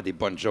pouvoir faire des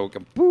bonnes jokes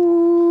comme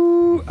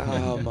Pouh!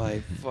 Oh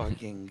my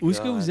fucking God. Où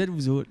est-ce que vous êtes,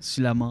 vous autres,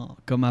 sur la mort?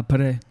 Comme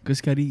après?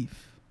 Qu'est-ce qui arrive?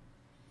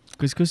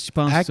 Qu'est-ce que tu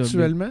penses de ça?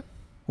 Actuellement? Bill?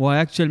 Ouais,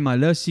 actuellement.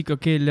 Là, si,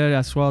 OK, là,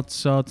 la soir, tu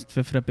sors, tu te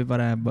fais frapper par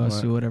un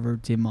boss Ouais. ou whatever,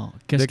 t'es mort. De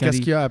Qu'est-ce qui qu'est-ce arrive?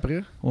 qu'il y a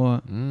après? Ouais.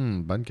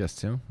 Bonne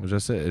question. Je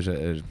sais.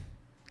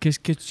 Qu'est-ce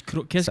que tu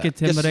crois? Qu'est-ce que tu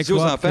qu'est-ce que aimerais tu dis aux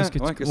croire? enfants? Qu'est-ce que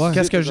tu Ouais, qu'est-ce ouais. que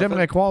Qu'est-ce que tes j'aimerais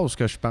enfants? croire ou ce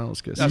que je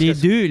pense que c'est?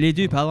 Les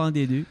deux, parlant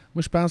des deux.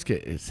 Moi, je pense que,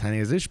 sans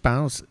niaiser, je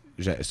pense,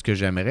 ce que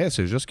j'aimerais,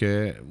 c'est juste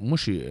que, moi,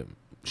 je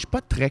suis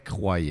pas très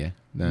croyant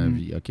dans la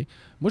vie, OK?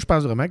 Moi, je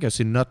pense vraiment que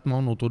c'est notre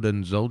monde autour de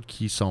nous autres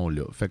qui sont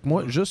là. Fait que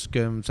moi, juste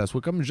que ça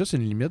soit comme juste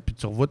une limite, puis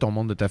tu revois ton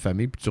monde de ta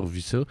famille, puis tu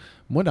revis ça,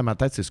 moi, dans ma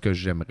tête, c'est ce que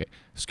j'aimerais.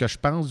 Ce que je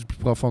pense du plus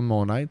profond de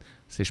mon être,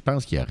 c'est je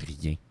pense qu'il n'y a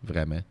rien,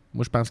 vraiment.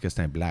 Moi, je pense que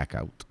c'est un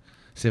blackout.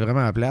 C'est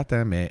vraiment plate,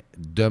 hein, mais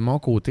de mon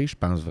côté, je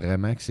pense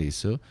vraiment que c'est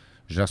ça.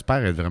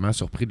 J'espère être vraiment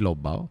surpris de l'autre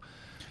bord.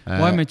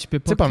 Ouais, mais tu peux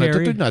Tu sais, pas on a tout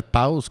carry. eu notre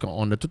pause.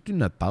 On a tout eu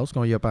notre pause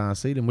qu'on y a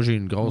pensé. Là. Moi, j'ai eu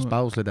une grosse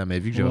pause là, dans ma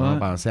vie que j'ai vraiment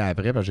pensé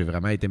après parce que j'ai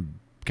vraiment été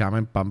quand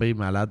même pas mal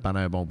malade pendant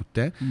un bon bout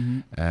de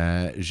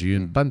temps. J'ai eu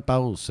une bonne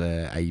pause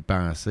à y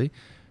penser.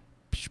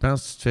 Puis je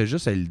pense que tu te fais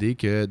juste à l'idée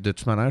que, de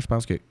toute manière, je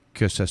pense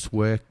que ce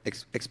soit...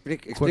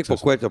 Explique que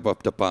pourquoi tu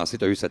as pensé,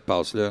 tu as eu cette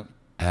passe-là.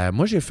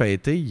 Moi, j'ai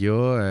fêté il y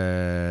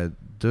a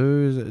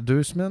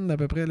 2 semaines à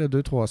peu près,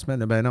 2-3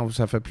 semaines. Ben non,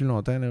 ça fait plus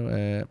longtemps.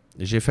 Là.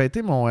 J'ai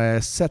fêté mon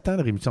 7 ans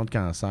de rémission de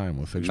cancer.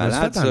 Moi. Fait que je me suis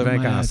fait enlever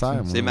un cancer.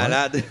 Moi, C'est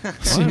malade. Ouais,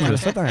 je me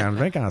suis fait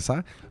enlever un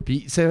cancer.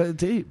 Puis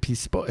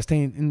c'est pas, c'est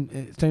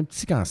un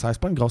petit cancer.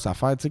 C'est pas une grosse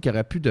affaire qui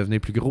aurait pu devenir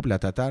plus gros pour la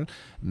totale.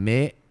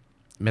 Mais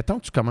mettons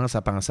que tu commences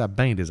à penser à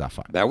bien des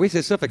affaires. Ben oui,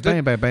 c'est ça. Fait que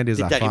Ben des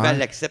t'es affaires. arrivé à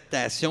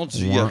l'acceptation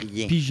du y a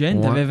rien. Puis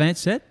jeune, t'avais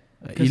 27?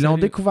 Ils l'ont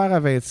découvert à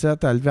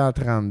 27, enlevé à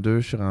 32,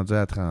 je suis rendu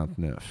à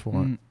 39.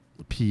 Ouais.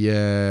 Puis,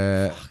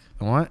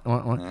 ouais.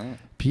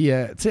 Puis, tu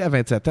sais, à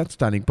 27 ans, tu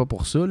t'enlignes pas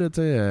pour ça, là,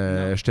 tu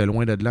sais. J'étais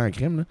loin de là en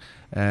crime,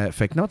 là.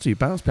 Fait que non, tu y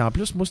penses. Puis en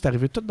plus, moi, c'est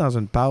arrivé tout dans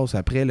une passe.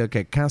 Après, là, que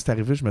quand c'est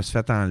arrivé, je me suis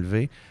fait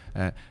enlever.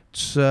 Tout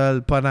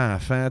seul, pas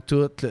d'enfant,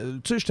 tout. Tu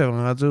sais, j'étais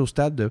rendu au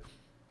stade de...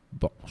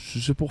 Bon, si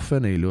c'est pour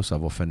finir là, ça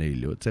va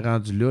finir là. Tu es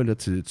rendu là,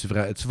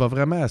 tu vas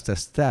vraiment à ce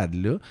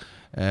stade-là.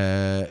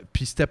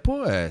 Puis c'était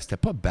pas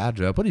bad,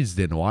 j'avais pas des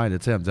idées noires, là,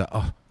 à me dire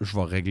je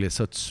vais régler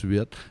ça tout de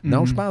suite.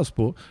 Non, je pense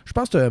pas. Je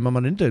pense qu'à un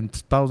moment donné, tu as une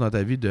petite pause dans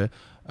ta vie de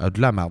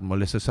la merde, moi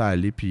laisser ça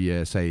aller, puis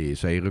ça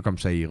ira comme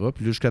ça ira.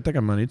 Puis là, jusqu'à temps qu'à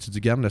un moment donné, tu te dis,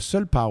 regarde, le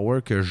seul power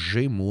que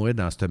j'ai, moi,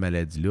 dans cette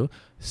maladie-là,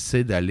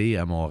 c'est d'aller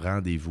à mon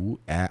rendez-vous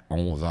à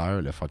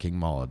 11h le fucking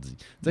mardi.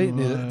 Tu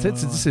sais,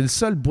 tu dis, c'est le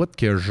seul bout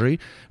que j'ai.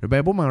 J'ai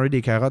bien beau manger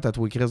des carottes à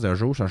tous les crises de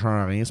jour, ça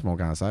change rien sur mon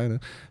cancer. Là.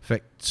 Fait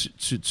que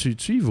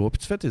tu y vas, puis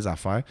tu fais tes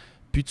affaires.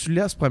 Puis tu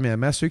laisses,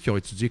 premièrement, ceux qui ont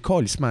étudié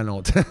calissement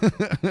longtemps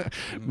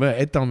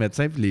être ton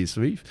médecin puis les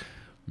suivre.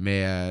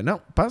 Mais non,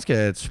 je pense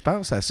que tu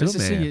penses à ça, mais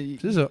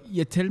c'est ça. Il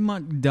y a tellement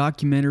de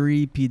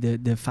documentaries puis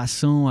de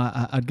façons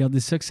à regarder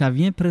ça que ça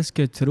vient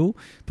presque trop.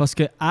 Parce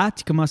que A,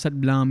 tu commences à te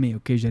blâmer.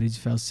 OK, j'aurais dû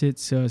faire ça,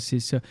 c'est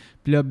ça.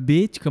 Puis là,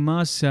 B, tu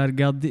commences à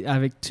regarder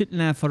avec toute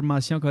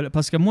l'information.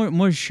 Parce que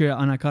moi, je suis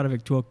en accord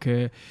avec toi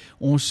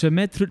qu'on se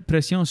met trop de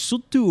pression,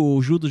 surtout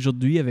au jour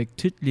d'aujourd'hui, avec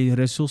toutes les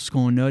ressources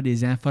qu'on a,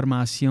 des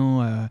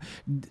informations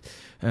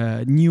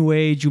New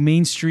Age ou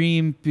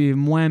mainstream, puis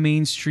moins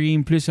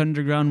mainstream, plus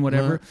underground,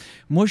 whatever. Ouais.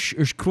 Moi,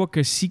 je crois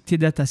que si tu es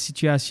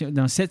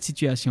dans cette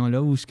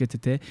situation-là, où ce que tu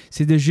étais,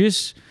 c'est de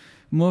juste...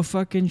 Moi,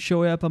 fucking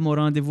show up à mon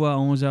rendez-vous à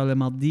 11h le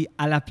mardi,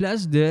 à la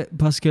place de...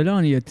 Parce que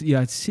là, il y a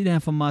assez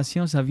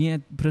d'informations, ça vient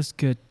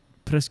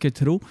presque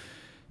trop.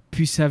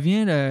 Puis ça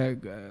vient...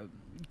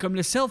 comme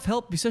le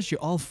self-help, puis ça, je suis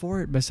all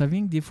for it. Ben, ça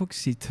vient que des fois que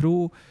c'est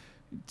trop...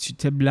 Tu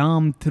te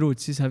blâmes trop.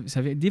 Tu sais,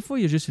 ça vient, des fois,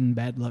 il y a juste une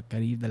bad luck qui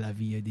arrive dans la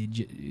vie. Il y a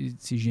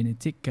des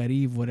génétiques qui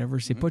arrivent, whatever.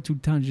 C'est pas tout le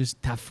temps juste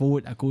ta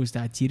faute à cause que tu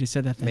as attiré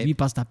ça dans ta vie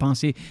parce que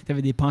tu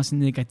avais des pensées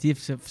négatives.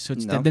 Ça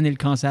tu t'as donné le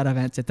cancer à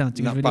 27 ans.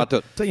 Non, pas tout.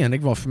 Tu sais, il y en a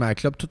qui vont fumer à la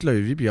clope toute leur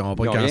vie puis ils n'auront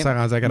pas de cancer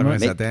rendu à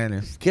 87 ans.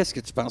 Là. Qu'est-ce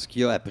que tu penses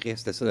qu'il y a après?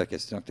 C'était ça la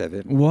question que tu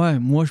avais. Ouais,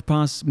 moi, je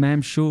pense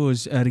même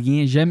chose.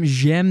 Rien.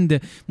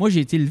 Moi,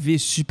 j'ai été élevé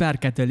super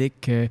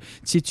catholique. Tu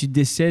sais, tu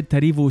décèdes, tu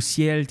arrives au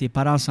ciel, tes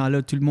parents sont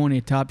là, tout le monde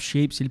est top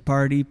shape, c'est le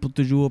party pour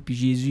toujours, puis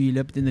Jésus est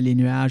là, puis t'es dans les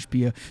nuages,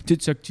 puis tout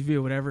ça que tu veux,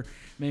 whatever.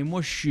 Mais moi,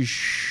 j'ai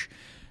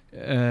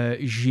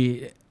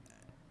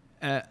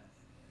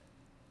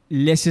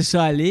laissé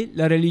ça aller,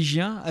 la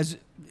religion, à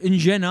une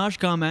jeune âge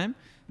quand même,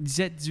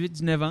 17, 18,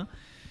 19 ans.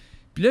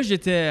 Puis là,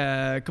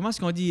 j'étais, comment est-ce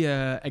qu'on dit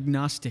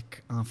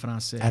agnostique en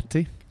français?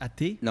 Athée?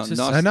 Non,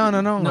 ça,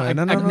 non.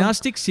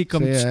 Agnostique, c'est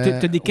comme tu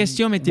as des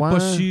questions, mais t'es pas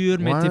sûr,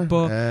 mais t'es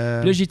pas...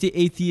 Puis là, j'étais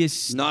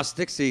atheist.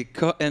 Gnostic, c'est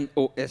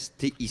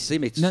K-N-O-S-T-I-C,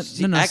 mais tu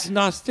dis non,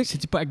 agnostic?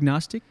 C'est pas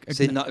agnostic?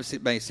 C'est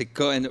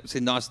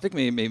gnostic,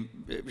 mais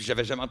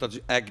j'avais jamais entendu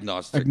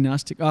agnostic.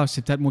 Agnostic. Ah,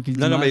 c'est peut-être moi qui le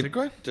dis. Non, mais c'est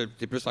quoi?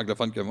 T'es plus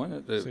anglophone que moi.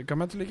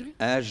 Comment tu l'écris?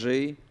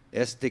 A-G...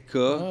 STK,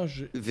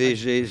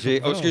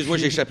 VGG. Oh, excuse-moi,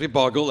 j'ai échappé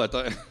Boggle à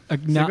terre.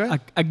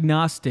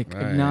 Agnostic.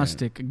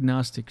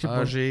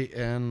 A-G-N-O-S-T-I-C.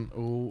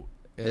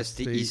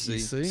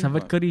 Ça va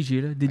te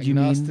corriger, là.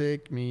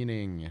 Agnostic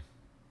meaning.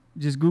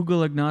 Just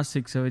Google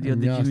agnostic, ça veut dire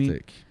did you mean?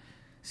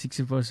 C'est que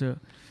c'est pas ça.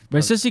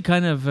 Ben, ça, c'est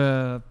kind of...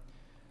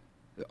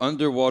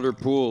 Underwater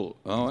pool.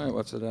 Ah ouais,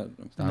 what's that?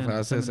 En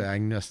français, c'est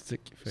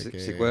agnostic.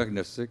 C'est quoi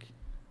agnostic?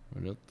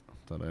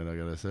 Attends,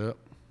 regarder ça.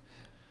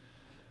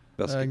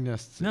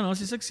 Agnostic. Non,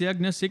 c'est ça que c'est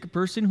agnostic. A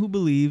person who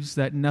believes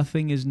that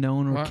nothing is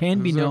known or can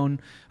be known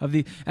of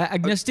the...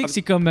 agnostic,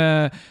 c'est comme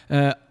I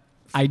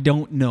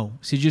don't know.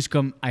 C'est juste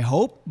comme I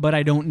hope, but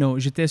I don't know.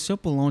 J'étais ça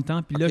pour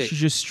longtemps, puis là, je suis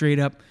juste straight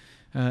up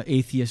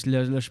atheist.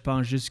 Là, je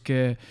pense juste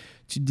que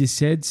tu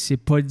décèdes, c'est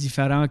pas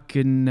différent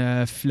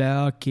qu'une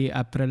fleur qui est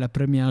après la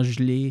première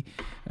gelée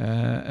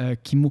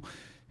qui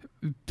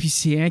Puis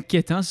c'est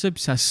inquiétant, ça,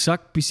 puis ça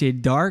suck, puis c'est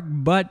dark,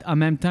 but en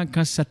même temps,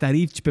 quand ça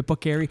t'arrive, tu peux pas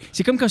carry.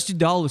 C'est comme quand tu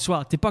dors le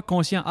soir, t'es pas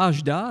conscient,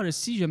 je dors,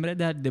 si, j'aimerais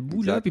être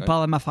debout, là, Exact, puis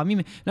parler à ma famille,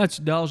 mais là,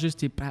 tu dors juste,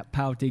 t'es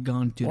t'es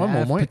gone, tu Ouais, mais au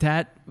rêves, moins-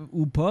 peut-être,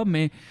 ou pas,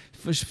 mais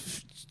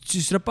tu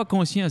seras pas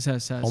conscient, ça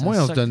Au moins,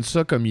 on se suck. donne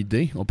ça comme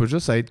idée. On peut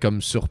juste être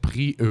comme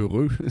surpris,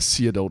 heureux,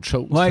 s'il y a d'autres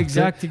choses. Ouais, Tu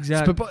sais, exact.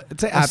 Tu peux pas, tu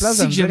sais, à la place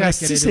de Si me que dire, j'aimerais si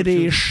qu'il y ait c'est d'autres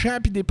des choses. champs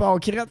puis des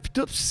pâquerettes puis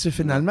tout, puis si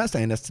finalement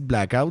c'est un asti de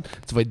blackout,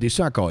 tu vas être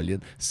déçu en colline.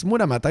 Si moi,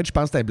 dans ma tête, je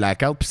pense que c'est un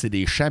blackout puis c'est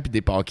des champs puis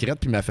des pâquerettes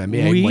puis ma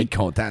famille, Oui. elle va être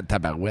contente de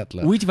tabarouette,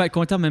 là. Oui, tu vas être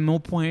content, mais mon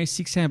point,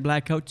 si que c'est un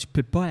blackout, tu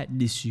peux pas être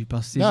déçu.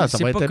 Parce que Non, ça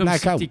c'est va pas être un comme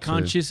blackout, si t'es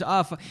conscious.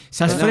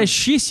 Ça se Non. ferait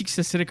chier si que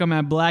ça serait comme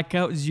un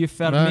blackout, yeux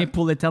fermés Ouais.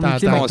 pour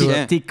l'éternité. T'entends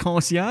Mais tout. t'es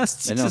conscient,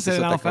 si Mais que non, ça c'est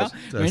serait ça, l'enfer.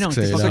 t'as Mais non,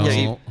 C'est t'es pas C'est ça qui Non.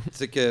 arrive.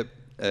 C'est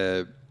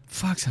que...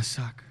 Fuck, ça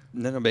suck.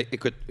 non, ben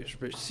écoute,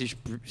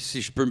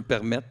 si je peux me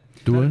permettre,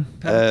 Toi?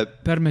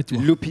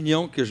 Permets-toi.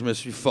 l'opinion que je me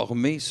suis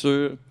formée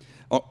sur...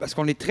 parce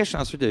qu'on est très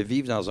chanceux de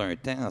vivre dans un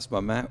temps en ce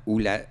moment où,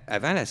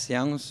 avant la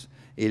science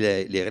et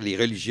les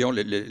religions,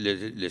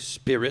 le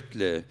spirit,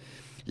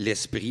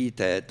 l'esprit,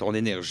 ton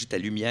énergie, ta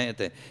lumière,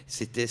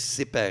 c'était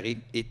séparé.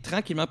 Et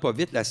tranquillement, pas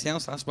vite, la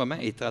science en ce moment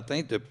est en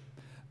train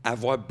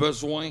d'avoir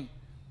besoin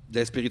de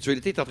la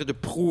spiritualité, est en train de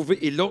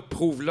prouver, et l'autre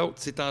prouve l'autre.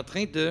 C'est en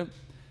train de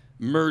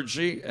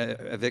merger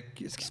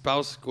avec ce qui se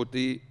passe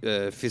côté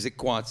physique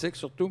quantique,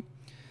 surtout.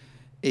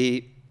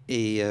 Et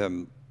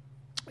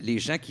les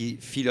gens qui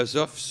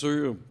philosophent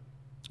sur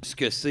ce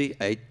que c'est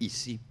être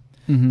ici.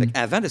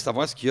 Avant de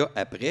savoir ce qu'il y a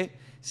après,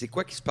 c'est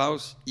quoi qui se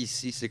passe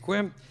ici? C'est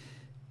quoi?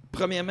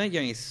 Premièrement, il y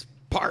a un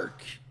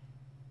spark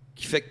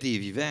qui fait que tu es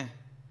vivant.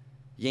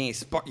 Il y a un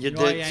spark. Il y a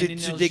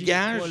tu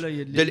dégages. Il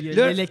y a de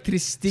de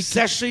l'électricité.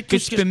 Sachez que tout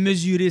ce tu que peux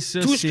mesurer ça.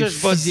 tout ce c'est que je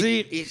vais physique.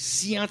 dire est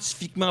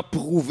scientifiquement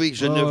prouvé.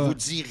 Je ne vous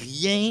dis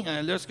rien.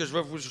 Hein, là, ce que je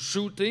vais vous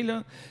shooter,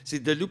 là,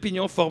 c'est de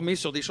l'opinion formée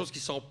sur des choses qui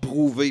sont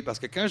prouvées. Parce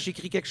que quand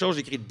j'écris quelque chose,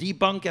 j'écris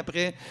debunk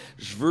après.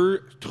 Je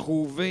veux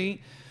trouver...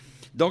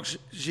 Donc,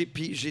 j'ai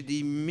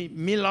des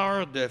 1000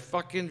 heures de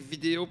fucking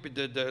vidéos puis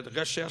de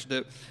recherche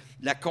de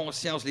la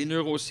conscience, les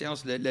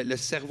neurosciences, le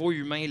cerveau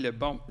humain,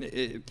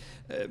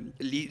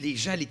 les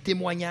gens, les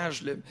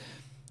témoignages.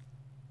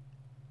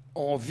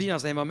 On vit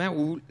dans un moment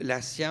où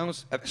la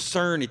science,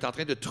 CERN est en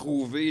train de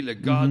trouver le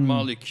God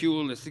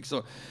molecule,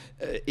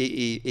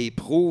 et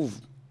prouve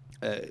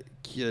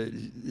que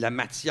la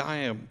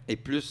matière est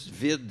plus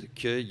vide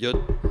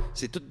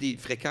c'est toutes des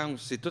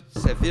fréquences,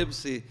 ça vibre,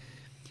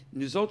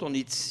 Nous autres, on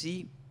est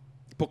ici.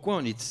 Pourquoi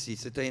on est ici?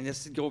 C'est un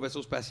assez gros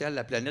vaisseau spatial,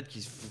 la planète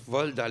qui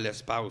vole dans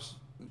l'espace.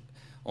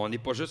 On n'est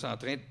pas juste en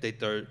train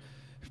d'être un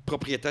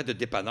propriétaire de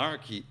dépanneur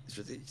il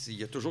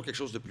y a toujours quelque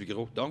chose de plus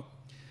gros. Donc,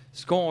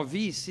 ce qu'on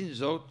vit ici,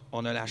 nous autres,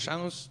 on a la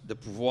chance de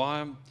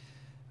pouvoir...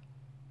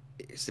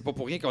 C'est pas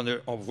pour rien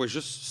qu'on voit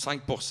juste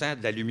 5 %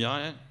 de la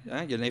lumière.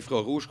 Hein? Il y a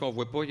l'infrarouge qu'on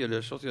voit pas, il y a le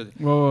chose...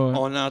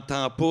 On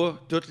n'entend pas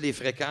toutes les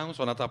fréquences,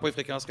 on n'entend pas les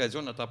fréquences radio,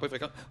 on n'entend pas les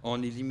fréquences...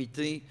 On est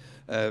limité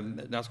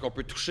dans ce qu'on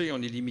peut toucher,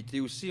 on est limité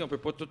aussi. On peut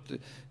pas tout...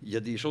 Il y a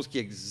des choses qui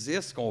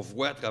existent, qu'on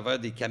voit à travers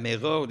des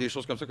caméras ou des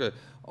choses comme ça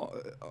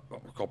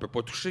qu'on peut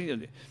pas toucher.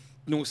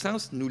 Nos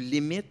sens nous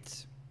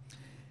limitent.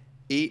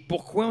 Et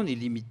pourquoi on est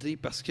limité?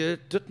 Parce que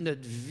toute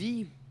notre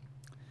vie,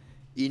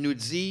 ils nous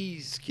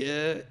disent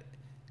que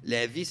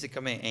la vie, c'est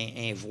comme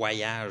un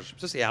voyage.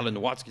 Ça, c'est Alan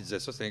Watts qui disait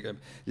ça.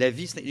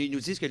 Ils nous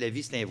disent que la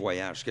vie, c'est un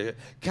voyage. Que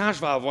quand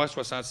je vais avoir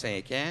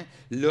 65 ans,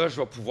 là,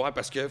 je vais pouvoir,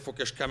 parce qu'il faut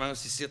que je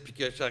commence ici, puis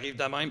que j'arrive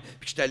de même, puis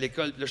que je suis à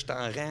l'école, puis là, je suis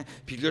en rang,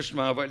 puis là, je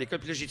m'en vais à l'école,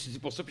 puis là, j'étudie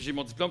pour ça, puis j'ai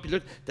mon diplôme, puis là,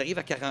 tu arrives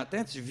à 40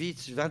 ans,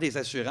 tu vends des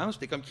assurances,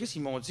 tu es comme Chris,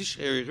 ils m'ont dit, je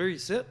serais heureux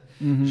ici.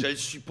 Je le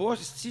suis pas.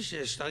 Si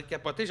je suis en train de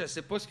capoter, je ne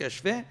sais pas ce que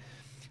je fais.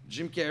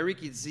 Jim Carrey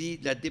qui dit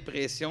la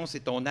dépression, c'est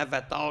ton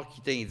avatar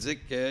qui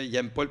t'indique qu'il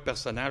n'aime pas le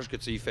personnage que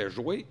tu y fais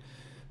jouer.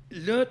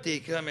 Là, tu es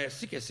comme,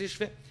 merci, qu'est-ce que je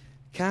fais?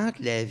 Quand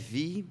la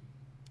vie,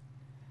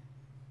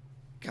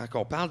 quand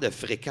on parle de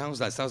fréquence,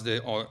 dans le sens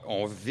de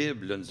on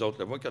vibre, là, nous autres,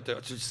 là, moi, quand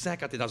tu le sens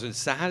quand tu es dans une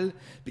salle,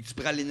 puis que tu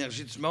prends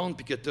l'énergie du monde,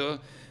 puis que tu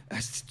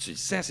le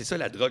sens, c'est ça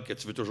la drogue que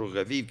tu veux toujours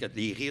revivre, quand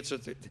les rires,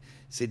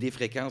 c'est des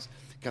fréquences.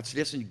 Quand tu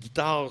laisses une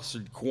guitare sur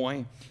le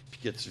coin,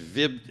 puis que tu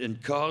vibres une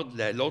corde,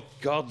 l'autre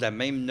corde, la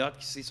même note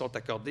qui sont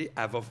accordées,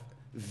 elle va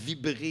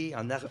vibrer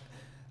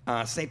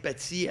en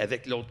sympathie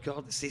avec l'autre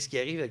corde. C'est ce qui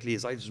arrive avec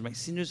les êtres humains.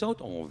 Si nous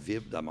autres, on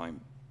vibre de même,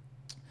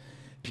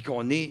 puis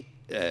qu'on est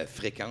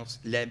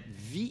fréquence, la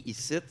vie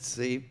ici,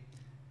 c'est...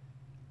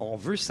 On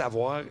veut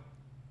savoir...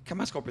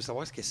 Comment est-ce qu'on peut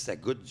savoir ce que ça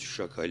goûte du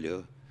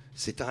chocolat?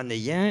 C'est en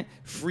ayant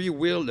free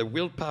will, le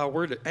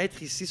willpower,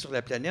 être ici sur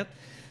la planète.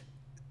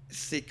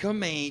 C'est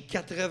comme un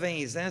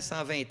 80 ans,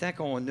 120 ans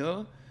qu'on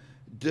a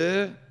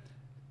de...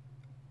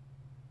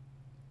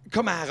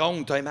 Comme à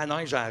ronde, tu as un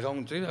manège à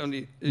ronde. Tu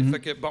sais, fait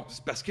que, bon,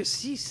 c'est parce que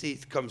si c'est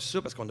comme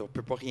ça, parce qu'on ne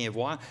peut pas rien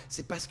voir,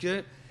 c'est parce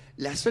que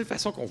la seule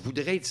façon qu'on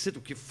voudrait être ici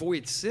ou qu'il faut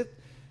être ici,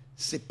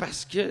 c'est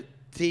parce que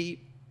t'es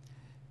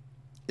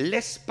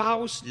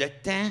l'espace, le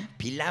temps,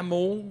 puis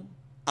l'amour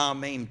en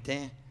même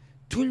temps.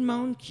 Tout le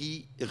monde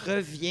qui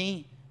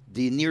revient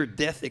des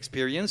near-death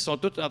experiences sont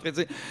tous en train de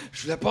dire «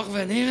 Je voulais pas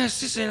revenir,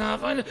 si c'est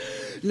l'enfer,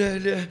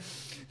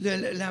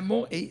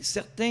 l'amour. » Et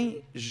certains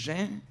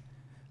gens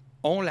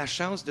ont la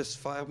chance de se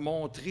faire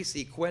montrer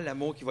c'est quoi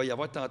l'amour qu'il va y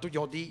avoir tantôt. Ils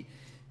ont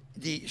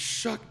des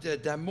chocs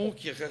d'amour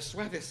qu'ils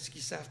reçoivent, est-ce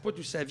qu'ils ne savent pas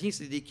d'où ça vient?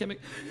 C'est des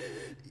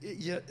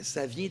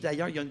ça vient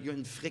d'ailleurs, il y a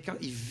une fréquence,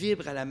 ils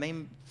vibrent à la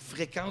même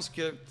fréquence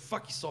que,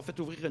 ils se sont fait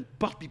ouvrir une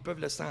porte, puis ils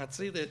peuvent le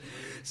sentir,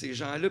 ces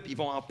gens-là, puis ils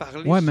vont en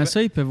parler. Ouais, mais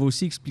ça, ils peuvent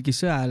aussi expliquer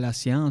ça à la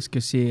science, que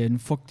c'est une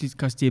fois que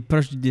quand tu es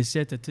proche du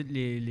décès, tu as tous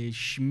les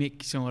chimiques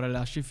qui sont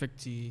relâchés, fait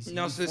que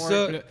Non, c'est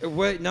ça.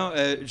 Oui, non,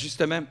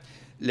 justement.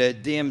 Le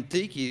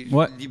DMT qui est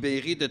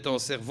libéré de ton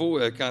cerveau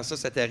quand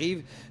ça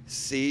t'arrive,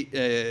 c'est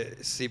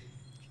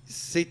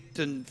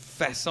une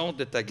façon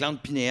de ta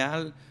glande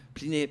pinéale,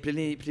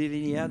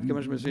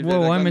 comment je me suis dit?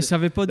 Oui, mais ça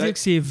ne veut pas dire que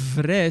c'est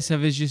vrai, ça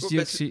veut juste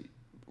dire que c'est...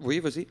 Oui,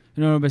 vas-y.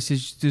 Non, c'est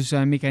juste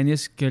un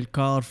mécanisme que le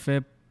corps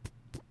fait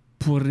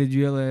pour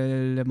réduire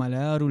le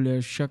malheur ou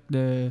le choc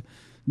de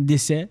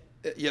décès.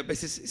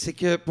 C'est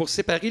que pour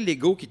séparer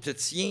l'ego qui te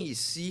tient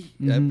ici,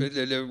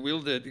 le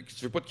will que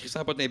tu veux pas te crisser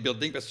en bas d'un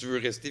building parce que tu veux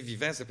rester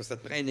vivant, c'est parce que ça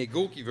te prend un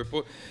ego qui veut pas.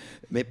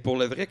 Mais pour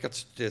le vrai, quand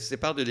tu te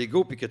sépares de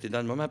l'ego puis que tu es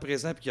dans le moment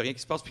présent puis qu'il n'y a rien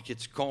qui se passe puis que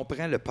tu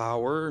comprends le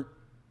power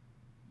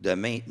de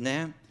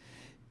maintenant,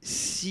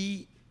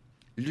 si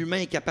l'humain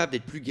est capable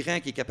d'être plus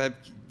grand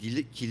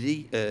qu'il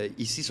est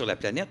ici sur la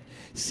planète,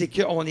 c'est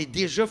qu'on est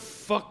déjà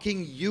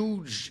fucking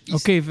huge ici.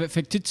 OK,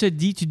 fait que tu te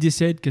dis, tu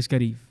décèdes, qu'est-ce qui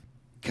arrive?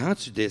 Quand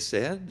tu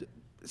décèdes,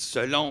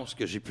 selon ce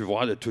que j'ai pu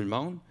voir de tout le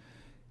monde,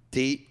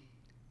 t'es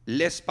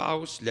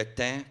l'espace, le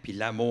temps, puis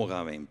l'amour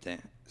en même temps.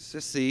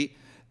 Ça, c'est...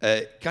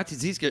 quand ils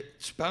disent que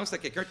tu penses à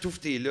quelqu'un,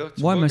 tu es là.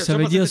 Oui, mais ça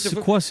veut dire c'est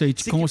quoi, ça?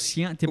 Es-tu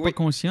conscient? T'es pas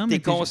conscient, mais...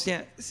 T'es conscient.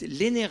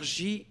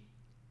 L'énergie,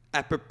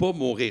 elle peut pas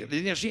mourir.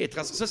 L'énergie est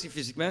ça, c'est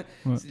physiquement.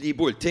 C'est les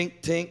boules. Tink,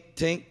 tink,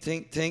 tink,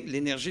 tink, tink.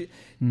 L'énergie.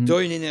 T'as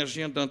une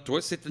énergie en dedans de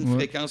toi. C'est une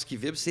fréquence qui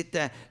vibre. C'est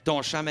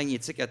ton champ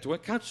magnétique à toi.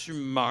 Quand tu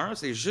meurs,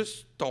 c'est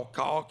juste ton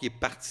corps qui est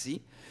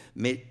parti.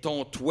 Mais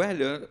ton toi,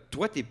 là,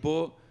 toi, t'es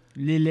pas...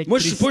 Moi,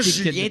 je suis pas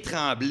Julien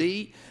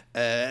Tremblay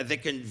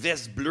avec une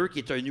veste bleue qui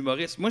est un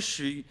humoriste. Moi, je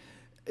suis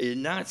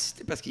une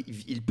entité... Parce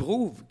qu'il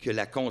prouve que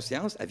la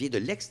conscience, elle vient de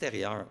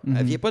l'extérieur.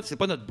 Elle vient pas... C'est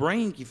pas notre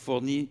brain qui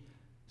fournit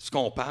ce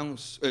qu'on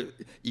pense.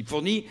 Il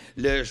fournit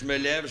le « je me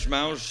lève, je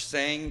mange, je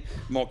saigne,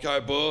 mon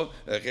cœur bat,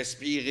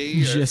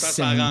 respirer, sans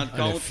s'en rendre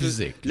compte. »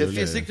 Le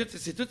physique,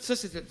 c'est tout ça,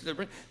 c'est le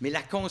brain. Mais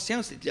la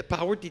conscience, c'est le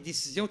power de tes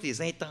décisions, tes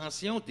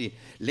intentions,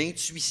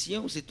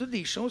 l'intuition, c'est toutes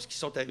des choses qui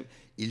sont arrivées.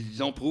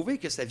 Ils ont prouvé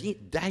que ça vient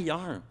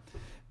d'ailleurs.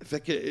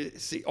 Fait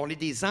que on est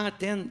des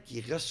antennes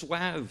qui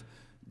reçoivent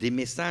des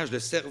messages. Le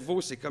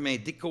cerveau, c'est comme un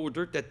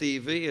décodeur de ta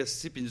TV,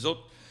 puis nous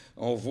autres,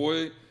 on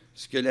voit...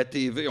 ce que la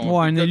TV... on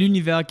a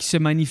l'univers qui se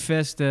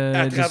manifeste...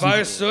 à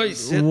travers ça,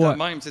 ici, de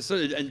même. C'est ça,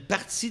 une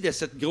partie de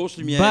cette grosse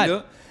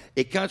lumière-là.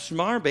 Et quand tu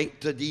meurs, ben,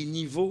 tu as des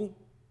niveaux.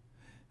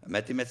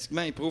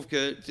 Mathématiquement, ils prouvent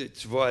que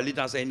tu vas aller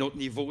dans un autre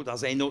niveau,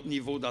 dans un autre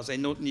niveau, dans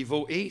un autre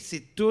niveau. Et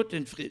c'est toute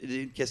une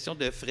question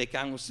de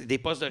fréquence, des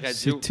postes de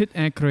radio. C'est tout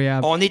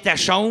incroyable. On est à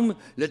Chaume.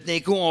 Là,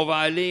 d'un coup, on va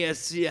aller à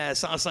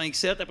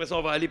 105.7. Après ça,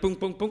 on va aller poum,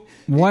 poum, poum.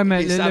 Ouais,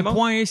 mais le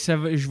point est,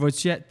 je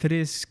vais-tu être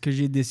triste que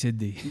j'ai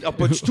décédé? Ah,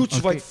 pas du tout.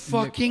 Tu vas être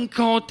fucking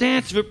content.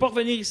 Tu veux pas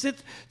revenir ici.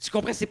 Tu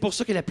comprends? C'est pour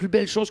ça que la plus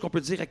belle chose qu'on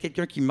peut dire à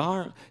quelqu'un qui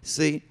meurt,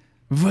 c'est...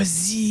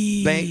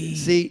 Vas-y! Ben,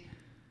 c'est...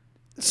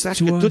 Sache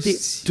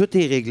que tout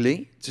est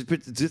réglé. Tu peux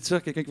dire ça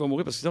à quelqu'un qui va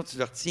mourir parce que sinon tu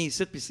le retiens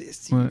ici, puis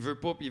il ne veut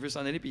pas, puis il veut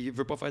s'en aller, puis il ne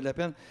veut pas faire de la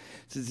peine.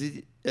 Tu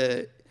dis,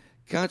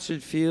 quand tu le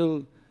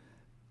files,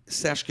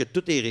 sache que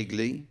tout est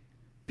réglé,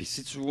 puis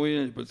si tu vois,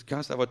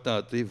 quand ça va te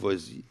tenter,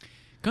 vas-y.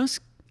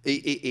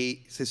 Et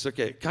c'est ça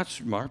que quand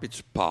tu meurs, puis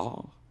tu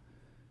pars,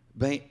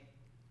 ben,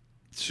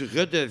 tu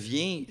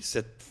redeviens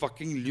cette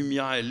fucking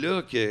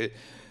lumière-là que...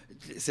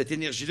 cette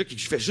énergie-là qui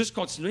fait juste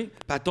continuer, puis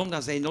elle tombe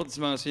dans une autre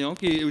dimension,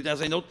 ou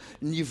dans un autre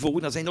niveau,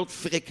 dans une autre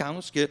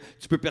fréquence que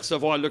tu peux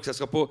percevoir là, que ce ne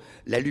sera pas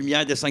la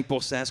lumière de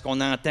 5%, ce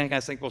qu'on entend à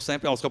 5%,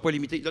 puis on ne sera pas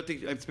limité. Là, tu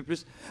es un petit peu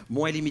plus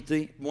moins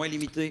limité.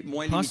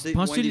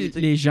 Penses-tu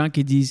les gens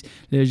qui disent,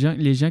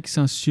 les gens qui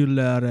sont sur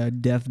leur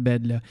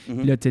deathbed, là,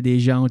 là tu as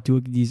des gens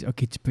autour qui disent «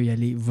 OK, tu peux y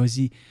aller,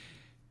 vas-y ».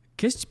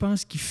 Qu'est-ce que tu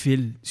penses qu'ils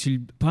filent?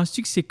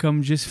 Penses-tu que c'est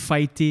comme juste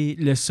fighter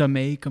le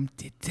sommeil, comme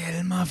tu es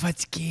tellement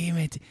fatigué,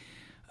 mais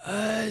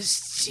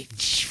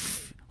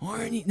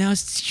non, je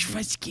suis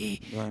fatigué.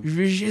 Ouais. Je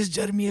veux juste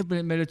dormir.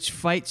 Mais là, tu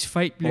fights.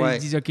 Puis là,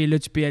 ils disent, OK, là,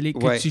 tu peux y aller.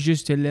 Que tu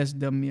juste te laisses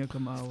dormir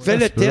comme Fais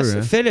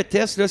le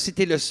test, là, si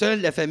t'es le seul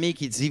de la famille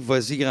qui dit,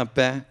 vas-y,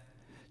 grand-père,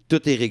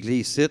 tout est réglé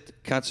ici,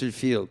 quand tu le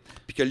files.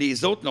 Puis que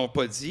les autres l'ont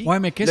pas dit. Ouais,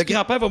 mais le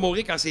grand-père va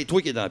mourir quand c'est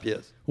toi qui es dans la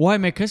pièce. Ouais,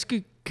 mais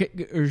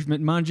je me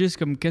demande juste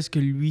comme qu'est-ce que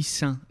lui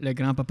sent, le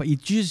grand-papa. Il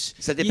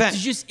est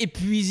juste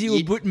épuisé au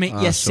bout, mais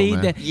il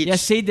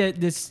essaie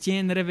de se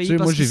tenir réveillé.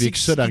 Moi, j'ai vécu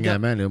ça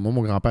dernièrement. Là. Moi,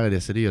 mon grand-père est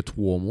décédé il y a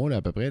 3 mois là,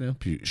 à peu près. Là.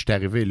 Puis je suis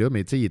arrivé là,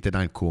 mais il était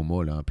dans le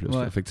coma là, en plus.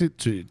 Ouais. Fait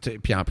que,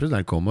 puis en plus, dans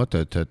le coma, tu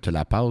as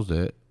la passe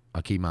de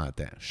OK, il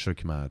m'entend. Je suis sûr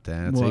qu'il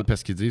m'entend.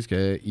 Parce qu'ils disent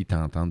qu'ils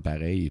t'entendent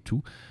pareil et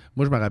tout.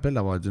 Moi, je me rappelle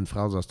d'avoir dit une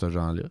phrase dans ce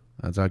genre-là,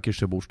 en disant « OK, je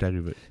suis beau, je suis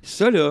arrivé.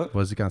 Ça, là,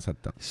 Vas-y quand ça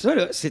te tente. »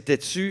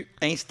 c'était-tu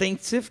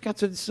instinctif quand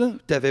tu as dit ça?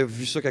 T'avais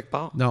vu ça quelque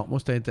part? Non, moi,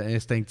 c'était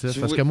instinctif. Tu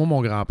parce vois- que moi,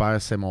 mon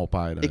grand-père, c'est mon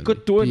père. dans la vie.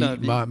 Écoute-toi Puis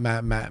dans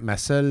la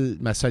vie.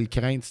 ma seule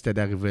crainte, c'était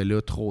d'arriver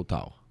là trop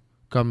tard.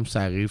 Comme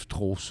ça arrive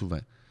trop souvent.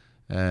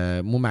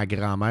 Moi, ma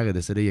grand-mère est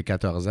décédée il y a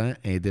 14 ans.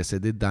 Elle est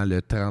décédée dans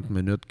le 30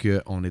 minutes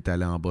qu'on est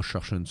allé en bas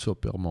chercher une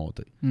soupe et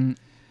remonter.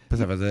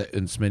 Ça faisait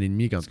une semaine et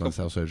demie quand on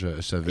se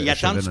Ils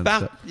attendent que tu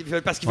partes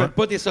parce qu'ils veulent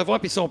pas décevoir,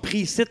 puis ils sont pris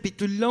ici, puis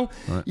tout le long,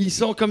 ils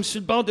sont comme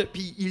sur le bord de.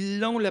 Puis ils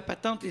l'ont, la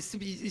patente, ici,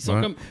 puis ils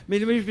sont comme. Mais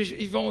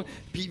ils vont.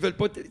 Puis ils veulent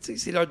pas.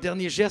 C'est leur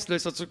dernier geste, là.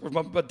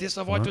 Je vais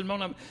décevoir tout le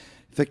monde.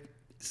 Fait que.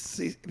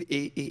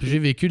 Puis j'ai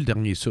vécu le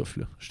dernier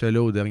souffle. J'étais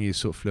là au dernier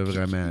souffle, là,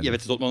 vraiment. Il y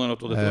avait-tu d'autres monde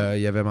autour de toi?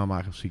 Il y avait ma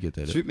mère aussi qui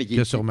était là. Mais qui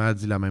a sûrement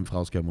dit la même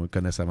phrase que moi.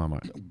 Connaissait ma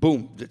mère.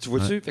 Boum! Tu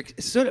vois-tu? Fait que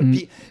ça, là,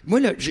 puis moi,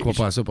 là, Je crois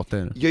pas à ça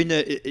pourtant. il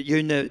y a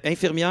une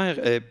infirmière,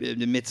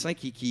 une médecin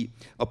qui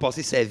a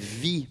passé sa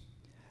vie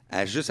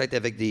à juste être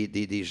avec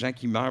des gens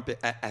qui meurent. Puis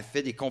elle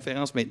fait des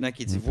conférences maintenant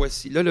qui dit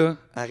voici, là,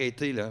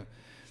 arrêtez, là.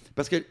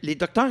 Parce que les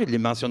docteurs, ils ne les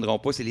mentionneront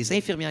pas. C'est les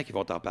infirmières qui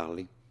vont t'en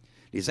parler.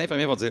 Les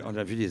infirmières vont dire on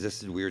a vu des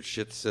acides weird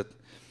shit, ça.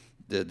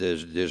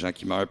 De gens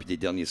qui meurent, puis des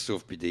derniers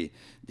souffles, puis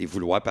des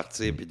vouloirs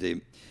partir, puis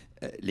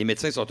les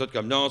médecins sont tous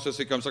comme, non, ça,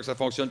 c'est comme ça que ça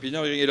fonctionne, puis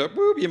non, il est là,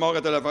 boum, il est mort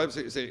à telle affaire.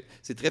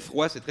 C'est très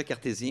froid, c'est très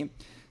cartésien.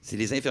 C'est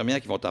les infirmières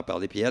qui vont t'en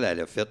parler, puis elle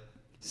a fait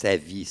sa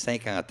vie,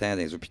 50 ans dans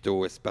les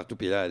hôpitaux, c'est partout,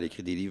 puis là, elle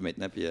écrit des livres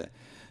maintenant, puis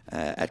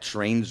elle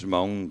train du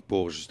monde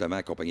pour, justement,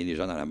 accompagner les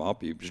gens dans la mort,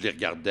 puis je les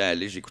regardais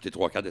aller, j'ai écouté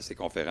 3/4 de ses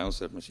conférences,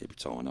 je me souviens plus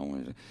de son nom.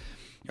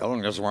 Non,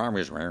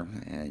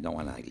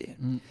 en anglais.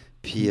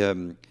 Puis...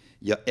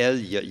 il y a elle,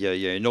 il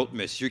y a un autre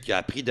monsieur qui a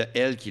appris de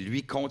elle, qui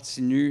lui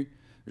continue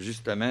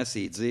justement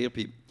ses dires.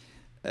 Puis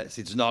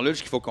c'est du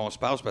knowledge qu'il faut qu'on se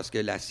passe parce que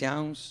la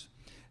science,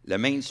 le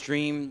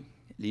mainstream,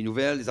 les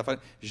nouvelles, les affaires,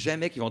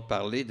 jamais qu'ils vont te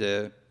parler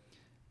de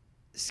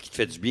ce qui te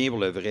fait du bien pour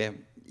le vrai.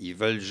 Ils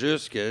veulent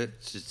juste que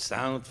tu te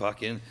sentes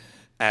fucking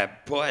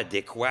pas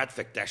adéquate,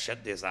 fait que tu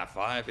achètes des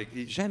affaires. Fait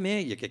que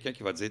jamais il y a quelqu'un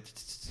qui va dire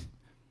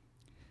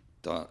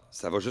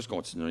ça va juste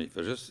continuer.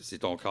 C'est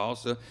ton corps,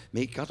 ça.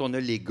 Mais quand on a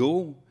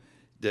l'ego,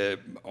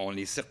 on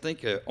est certain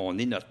qu'on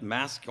est notre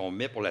masque qu'on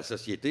met pour la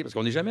société, parce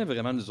qu'on n'est jamais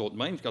vraiment nous autres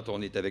mêmes quand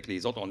on est avec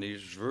les autres.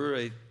 Je veux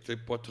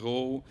être pas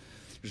trop,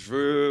 je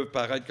veux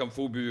paraître comme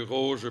faux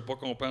bureau, je veux pas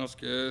qu'on pense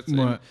que...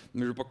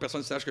 Mais je veux pas que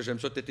personne sache que j'aime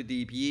ça têter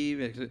des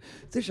pieds. Tu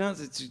sais, genre,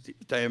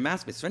 t'as un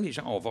masque, mais souvent les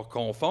gens, on va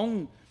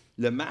confondre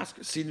le masque,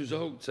 c'est nous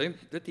autres. T'sais.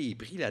 Là, t'es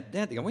pris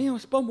là-dedans, t'es comme, voyons,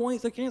 c'est pas moi,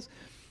 ça, Chris.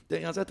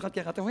 T'es rendu à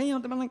 30-40 ans, voyons,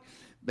 demande.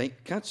 Bien,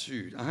 quand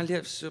tu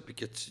enlèves ça, puis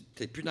que tu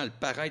n'es plus dans le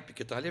paraître, puis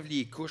que tu enlèves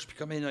les couches, puis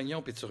comme un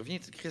oignon, puis tu reviens,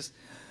 tu Chris,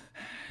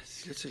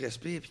 là, tu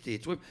respires, puis t'es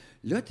toi.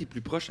 Là, tu es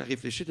plus proche à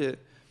réfléchir de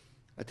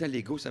attends,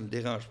 l'ego, ça me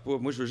dérange pas.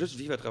 Moi, je veux juste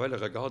vivre à travers le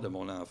regard de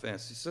mon enfant.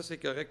 Si ça, c'est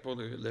correct pour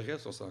le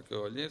reste, on s'en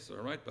calisse,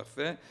 all right,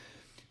 parfait.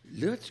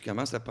 Là, tu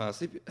commences à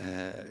penser,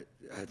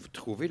 à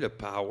trouver le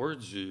power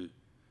du.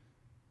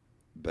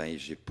 Ben,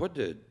 j'ai pas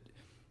de.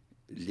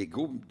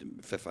 L'ego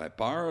me fait faire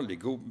peur,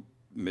 l'ego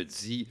me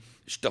dit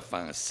je suis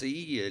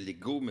offensé,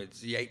 l'ego me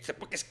dit hey, tu sais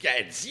pas qu'est-ce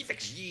qu'elle a dit, fait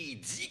que j'y ai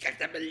dit quand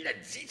elle me l'a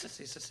dit. Ça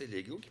c'est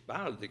l'ego qui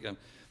parle. Comme,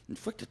 une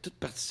fois que tu as tout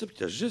parti ça, puis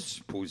tu as juste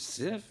du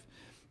positif,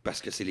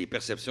 parce que c'est les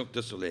perceptions que tu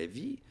as sur la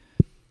vie,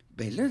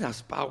 bien là, dans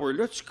ce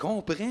power-là, tu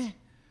comprends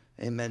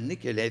à un moment donné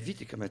que la vie,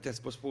 tu es comme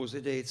c'est pas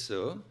supposé d'être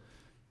ça.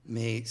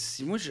 Mais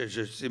si moi,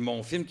 c'est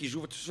mon film qui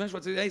joue, tout souvent, je vais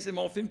dire hey, c'est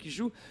mon film qui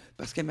joue,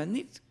 parce qu'à un moment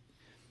donné,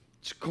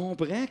 tu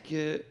comprends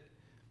que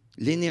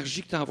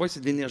l'énergie que tu envoies,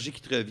 c'est de l'énergie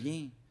qui te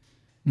revient.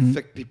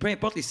 Fait que, puis peu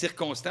importe les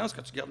circonstances,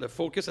 quand tu gardes le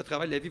focus à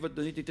travers la vie va te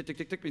donner tic,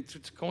 puis tu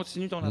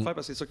continues ton affaire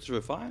parce que c'est ça que tu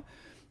veux faire,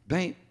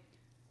 bien,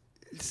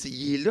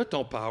 il est là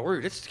ton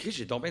power. Là, tu te cries,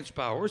 j'ai donc bien du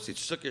power, c'est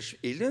ça que je...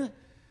 Et là,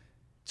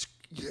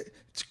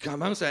 tu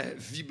commences à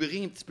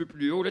vibrer un petit peu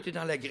plus haut. Là, tu es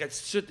dans la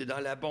gratitude, tu es dans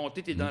la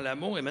bonté, tu es dans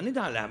l'amour. Et maintenant,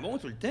 dans l'amour,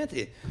 tout le temps,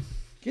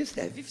 qu'est-ce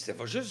que la vie, ça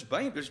va juste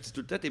bien. Puis là, je dis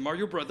tout le temps, t'es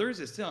Mario Brothers,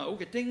 c'est en haut,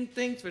 que ting,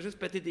 ting, tu fais juste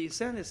péter des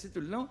scènes, tout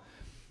le long.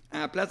 À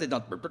la place, t'es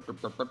dans...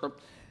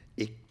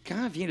 Et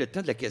quand vient le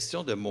temps de la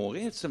question de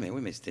mourir, tu sais, mais oui,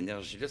 mais cette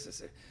énergie-là,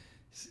 c'est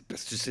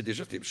parce que tu sais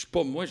déjà, je suis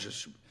pas moi, je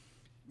suis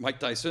Mike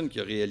Tyson qui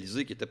a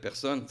réalisé qu'il était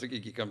personne, tu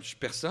sais, qui est comme, je suis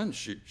personne,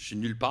 je suis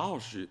nulle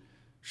part, je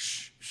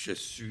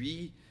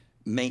suis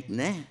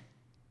maintenant.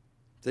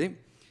 Tu sais,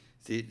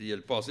 il y a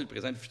le passé, le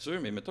présent, le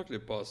futur, mais mettons que le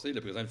passé, le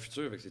présent, le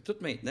futur, c'est tout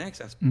maintenant que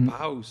ça se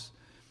passe.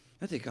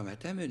 Là, t'es comme,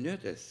 attends une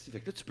minute,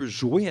 fait que là, tu peux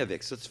jouer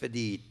avec ça, tu fais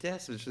des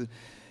tests,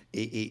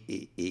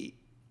 et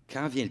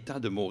quand vient le temps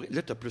de mourir,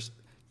 là, t'as plus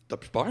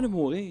peur de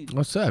mourir?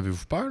 Ah, ça,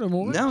 avez-vous peur de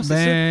mourir? Non, c'est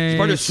ça. J'ai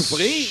peur de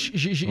souffrir.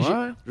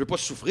 Ouais. Je veux pas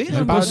souffrir.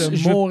 J'ai peur de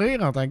je veux-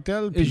 mourir en tant que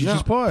tel. Puis Je-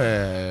 juste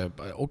pas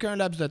aucun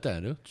laps de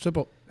temps, là. Tu sais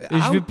pas.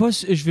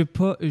 J'ai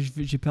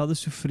peur de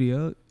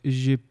souffrir,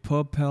 j'ai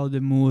pas peur de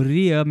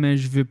mourir, mais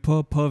je veux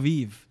pas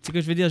vivre. Tu sais ce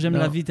que je veux dire? J'aime Non.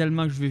 la vie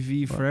tellement que je veux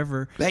vivre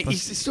forever. Ben, et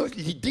c'est ça,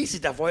 l'idée,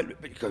 c'est d'avoir,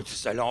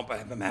 selon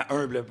ma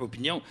humble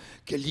opinion,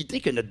 que l'idée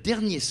que notre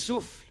dernier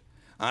souffle,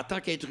 en tant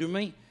qu'être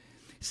humain,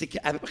 c'est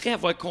qu'après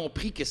avoir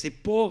compris que c'est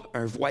pas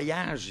un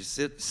voyage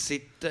ici,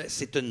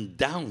 c'est une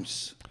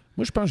danse.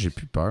 Moi, je pense que j'ai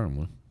plus peur,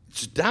 moi.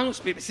 Tu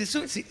danses, mais c'est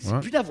ça, c'est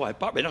plus d'avoir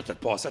peur. Mais non, t'as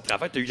passé à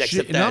travers, t'as eu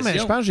l'acceptation. Non, mais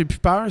je pense que j'ai plus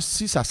peur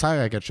si ça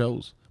sert à quelque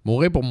chose.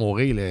 Mourir pour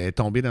mourir, là,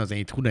 tomber dans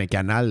un trou d'un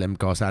canal, là, me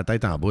casser la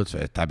tête en bas, tu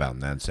fais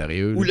tabarnak,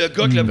 sérieux. Ou le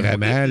gars qui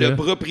vraiment, le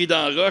bras pris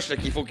dans la roche, là,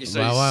 qu'il faut qu'il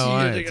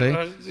soit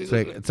ici. Tu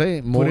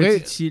sais, mourir...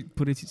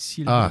 Pour être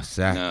ici. Ah,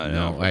 ça.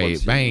 Non, Ouais,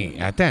 ben,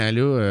 attends,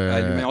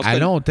 là, on se à connaît.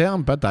 long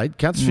terme, peut-être.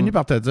 Quand tu finis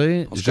par te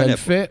dire, On se je connaît le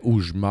fais ou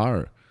je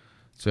meurs,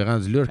 tu es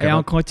rendu là. Et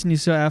on continue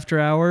ça After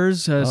Hours.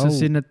 Ça,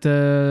 c'est notre...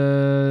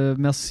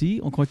 merci.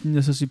 On continue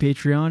ça sur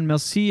Patreon.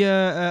 Merci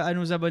à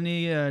nos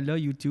abonnés là,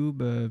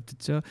 YouTube, tout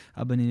ça.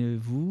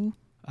 Abonnez-vous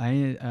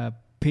à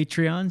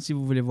Patreon si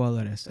vous voulez voir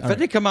le reste. Faites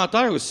des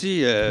commentaires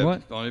aussi.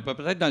 On est pas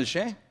peut-être dans le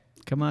champ?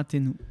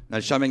 Commentez-nous. Dans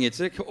le champ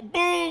magnétique. Oh,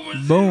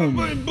 boum!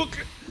 Boom! Une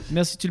boucle!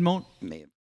 Merci tout le monde. Mais...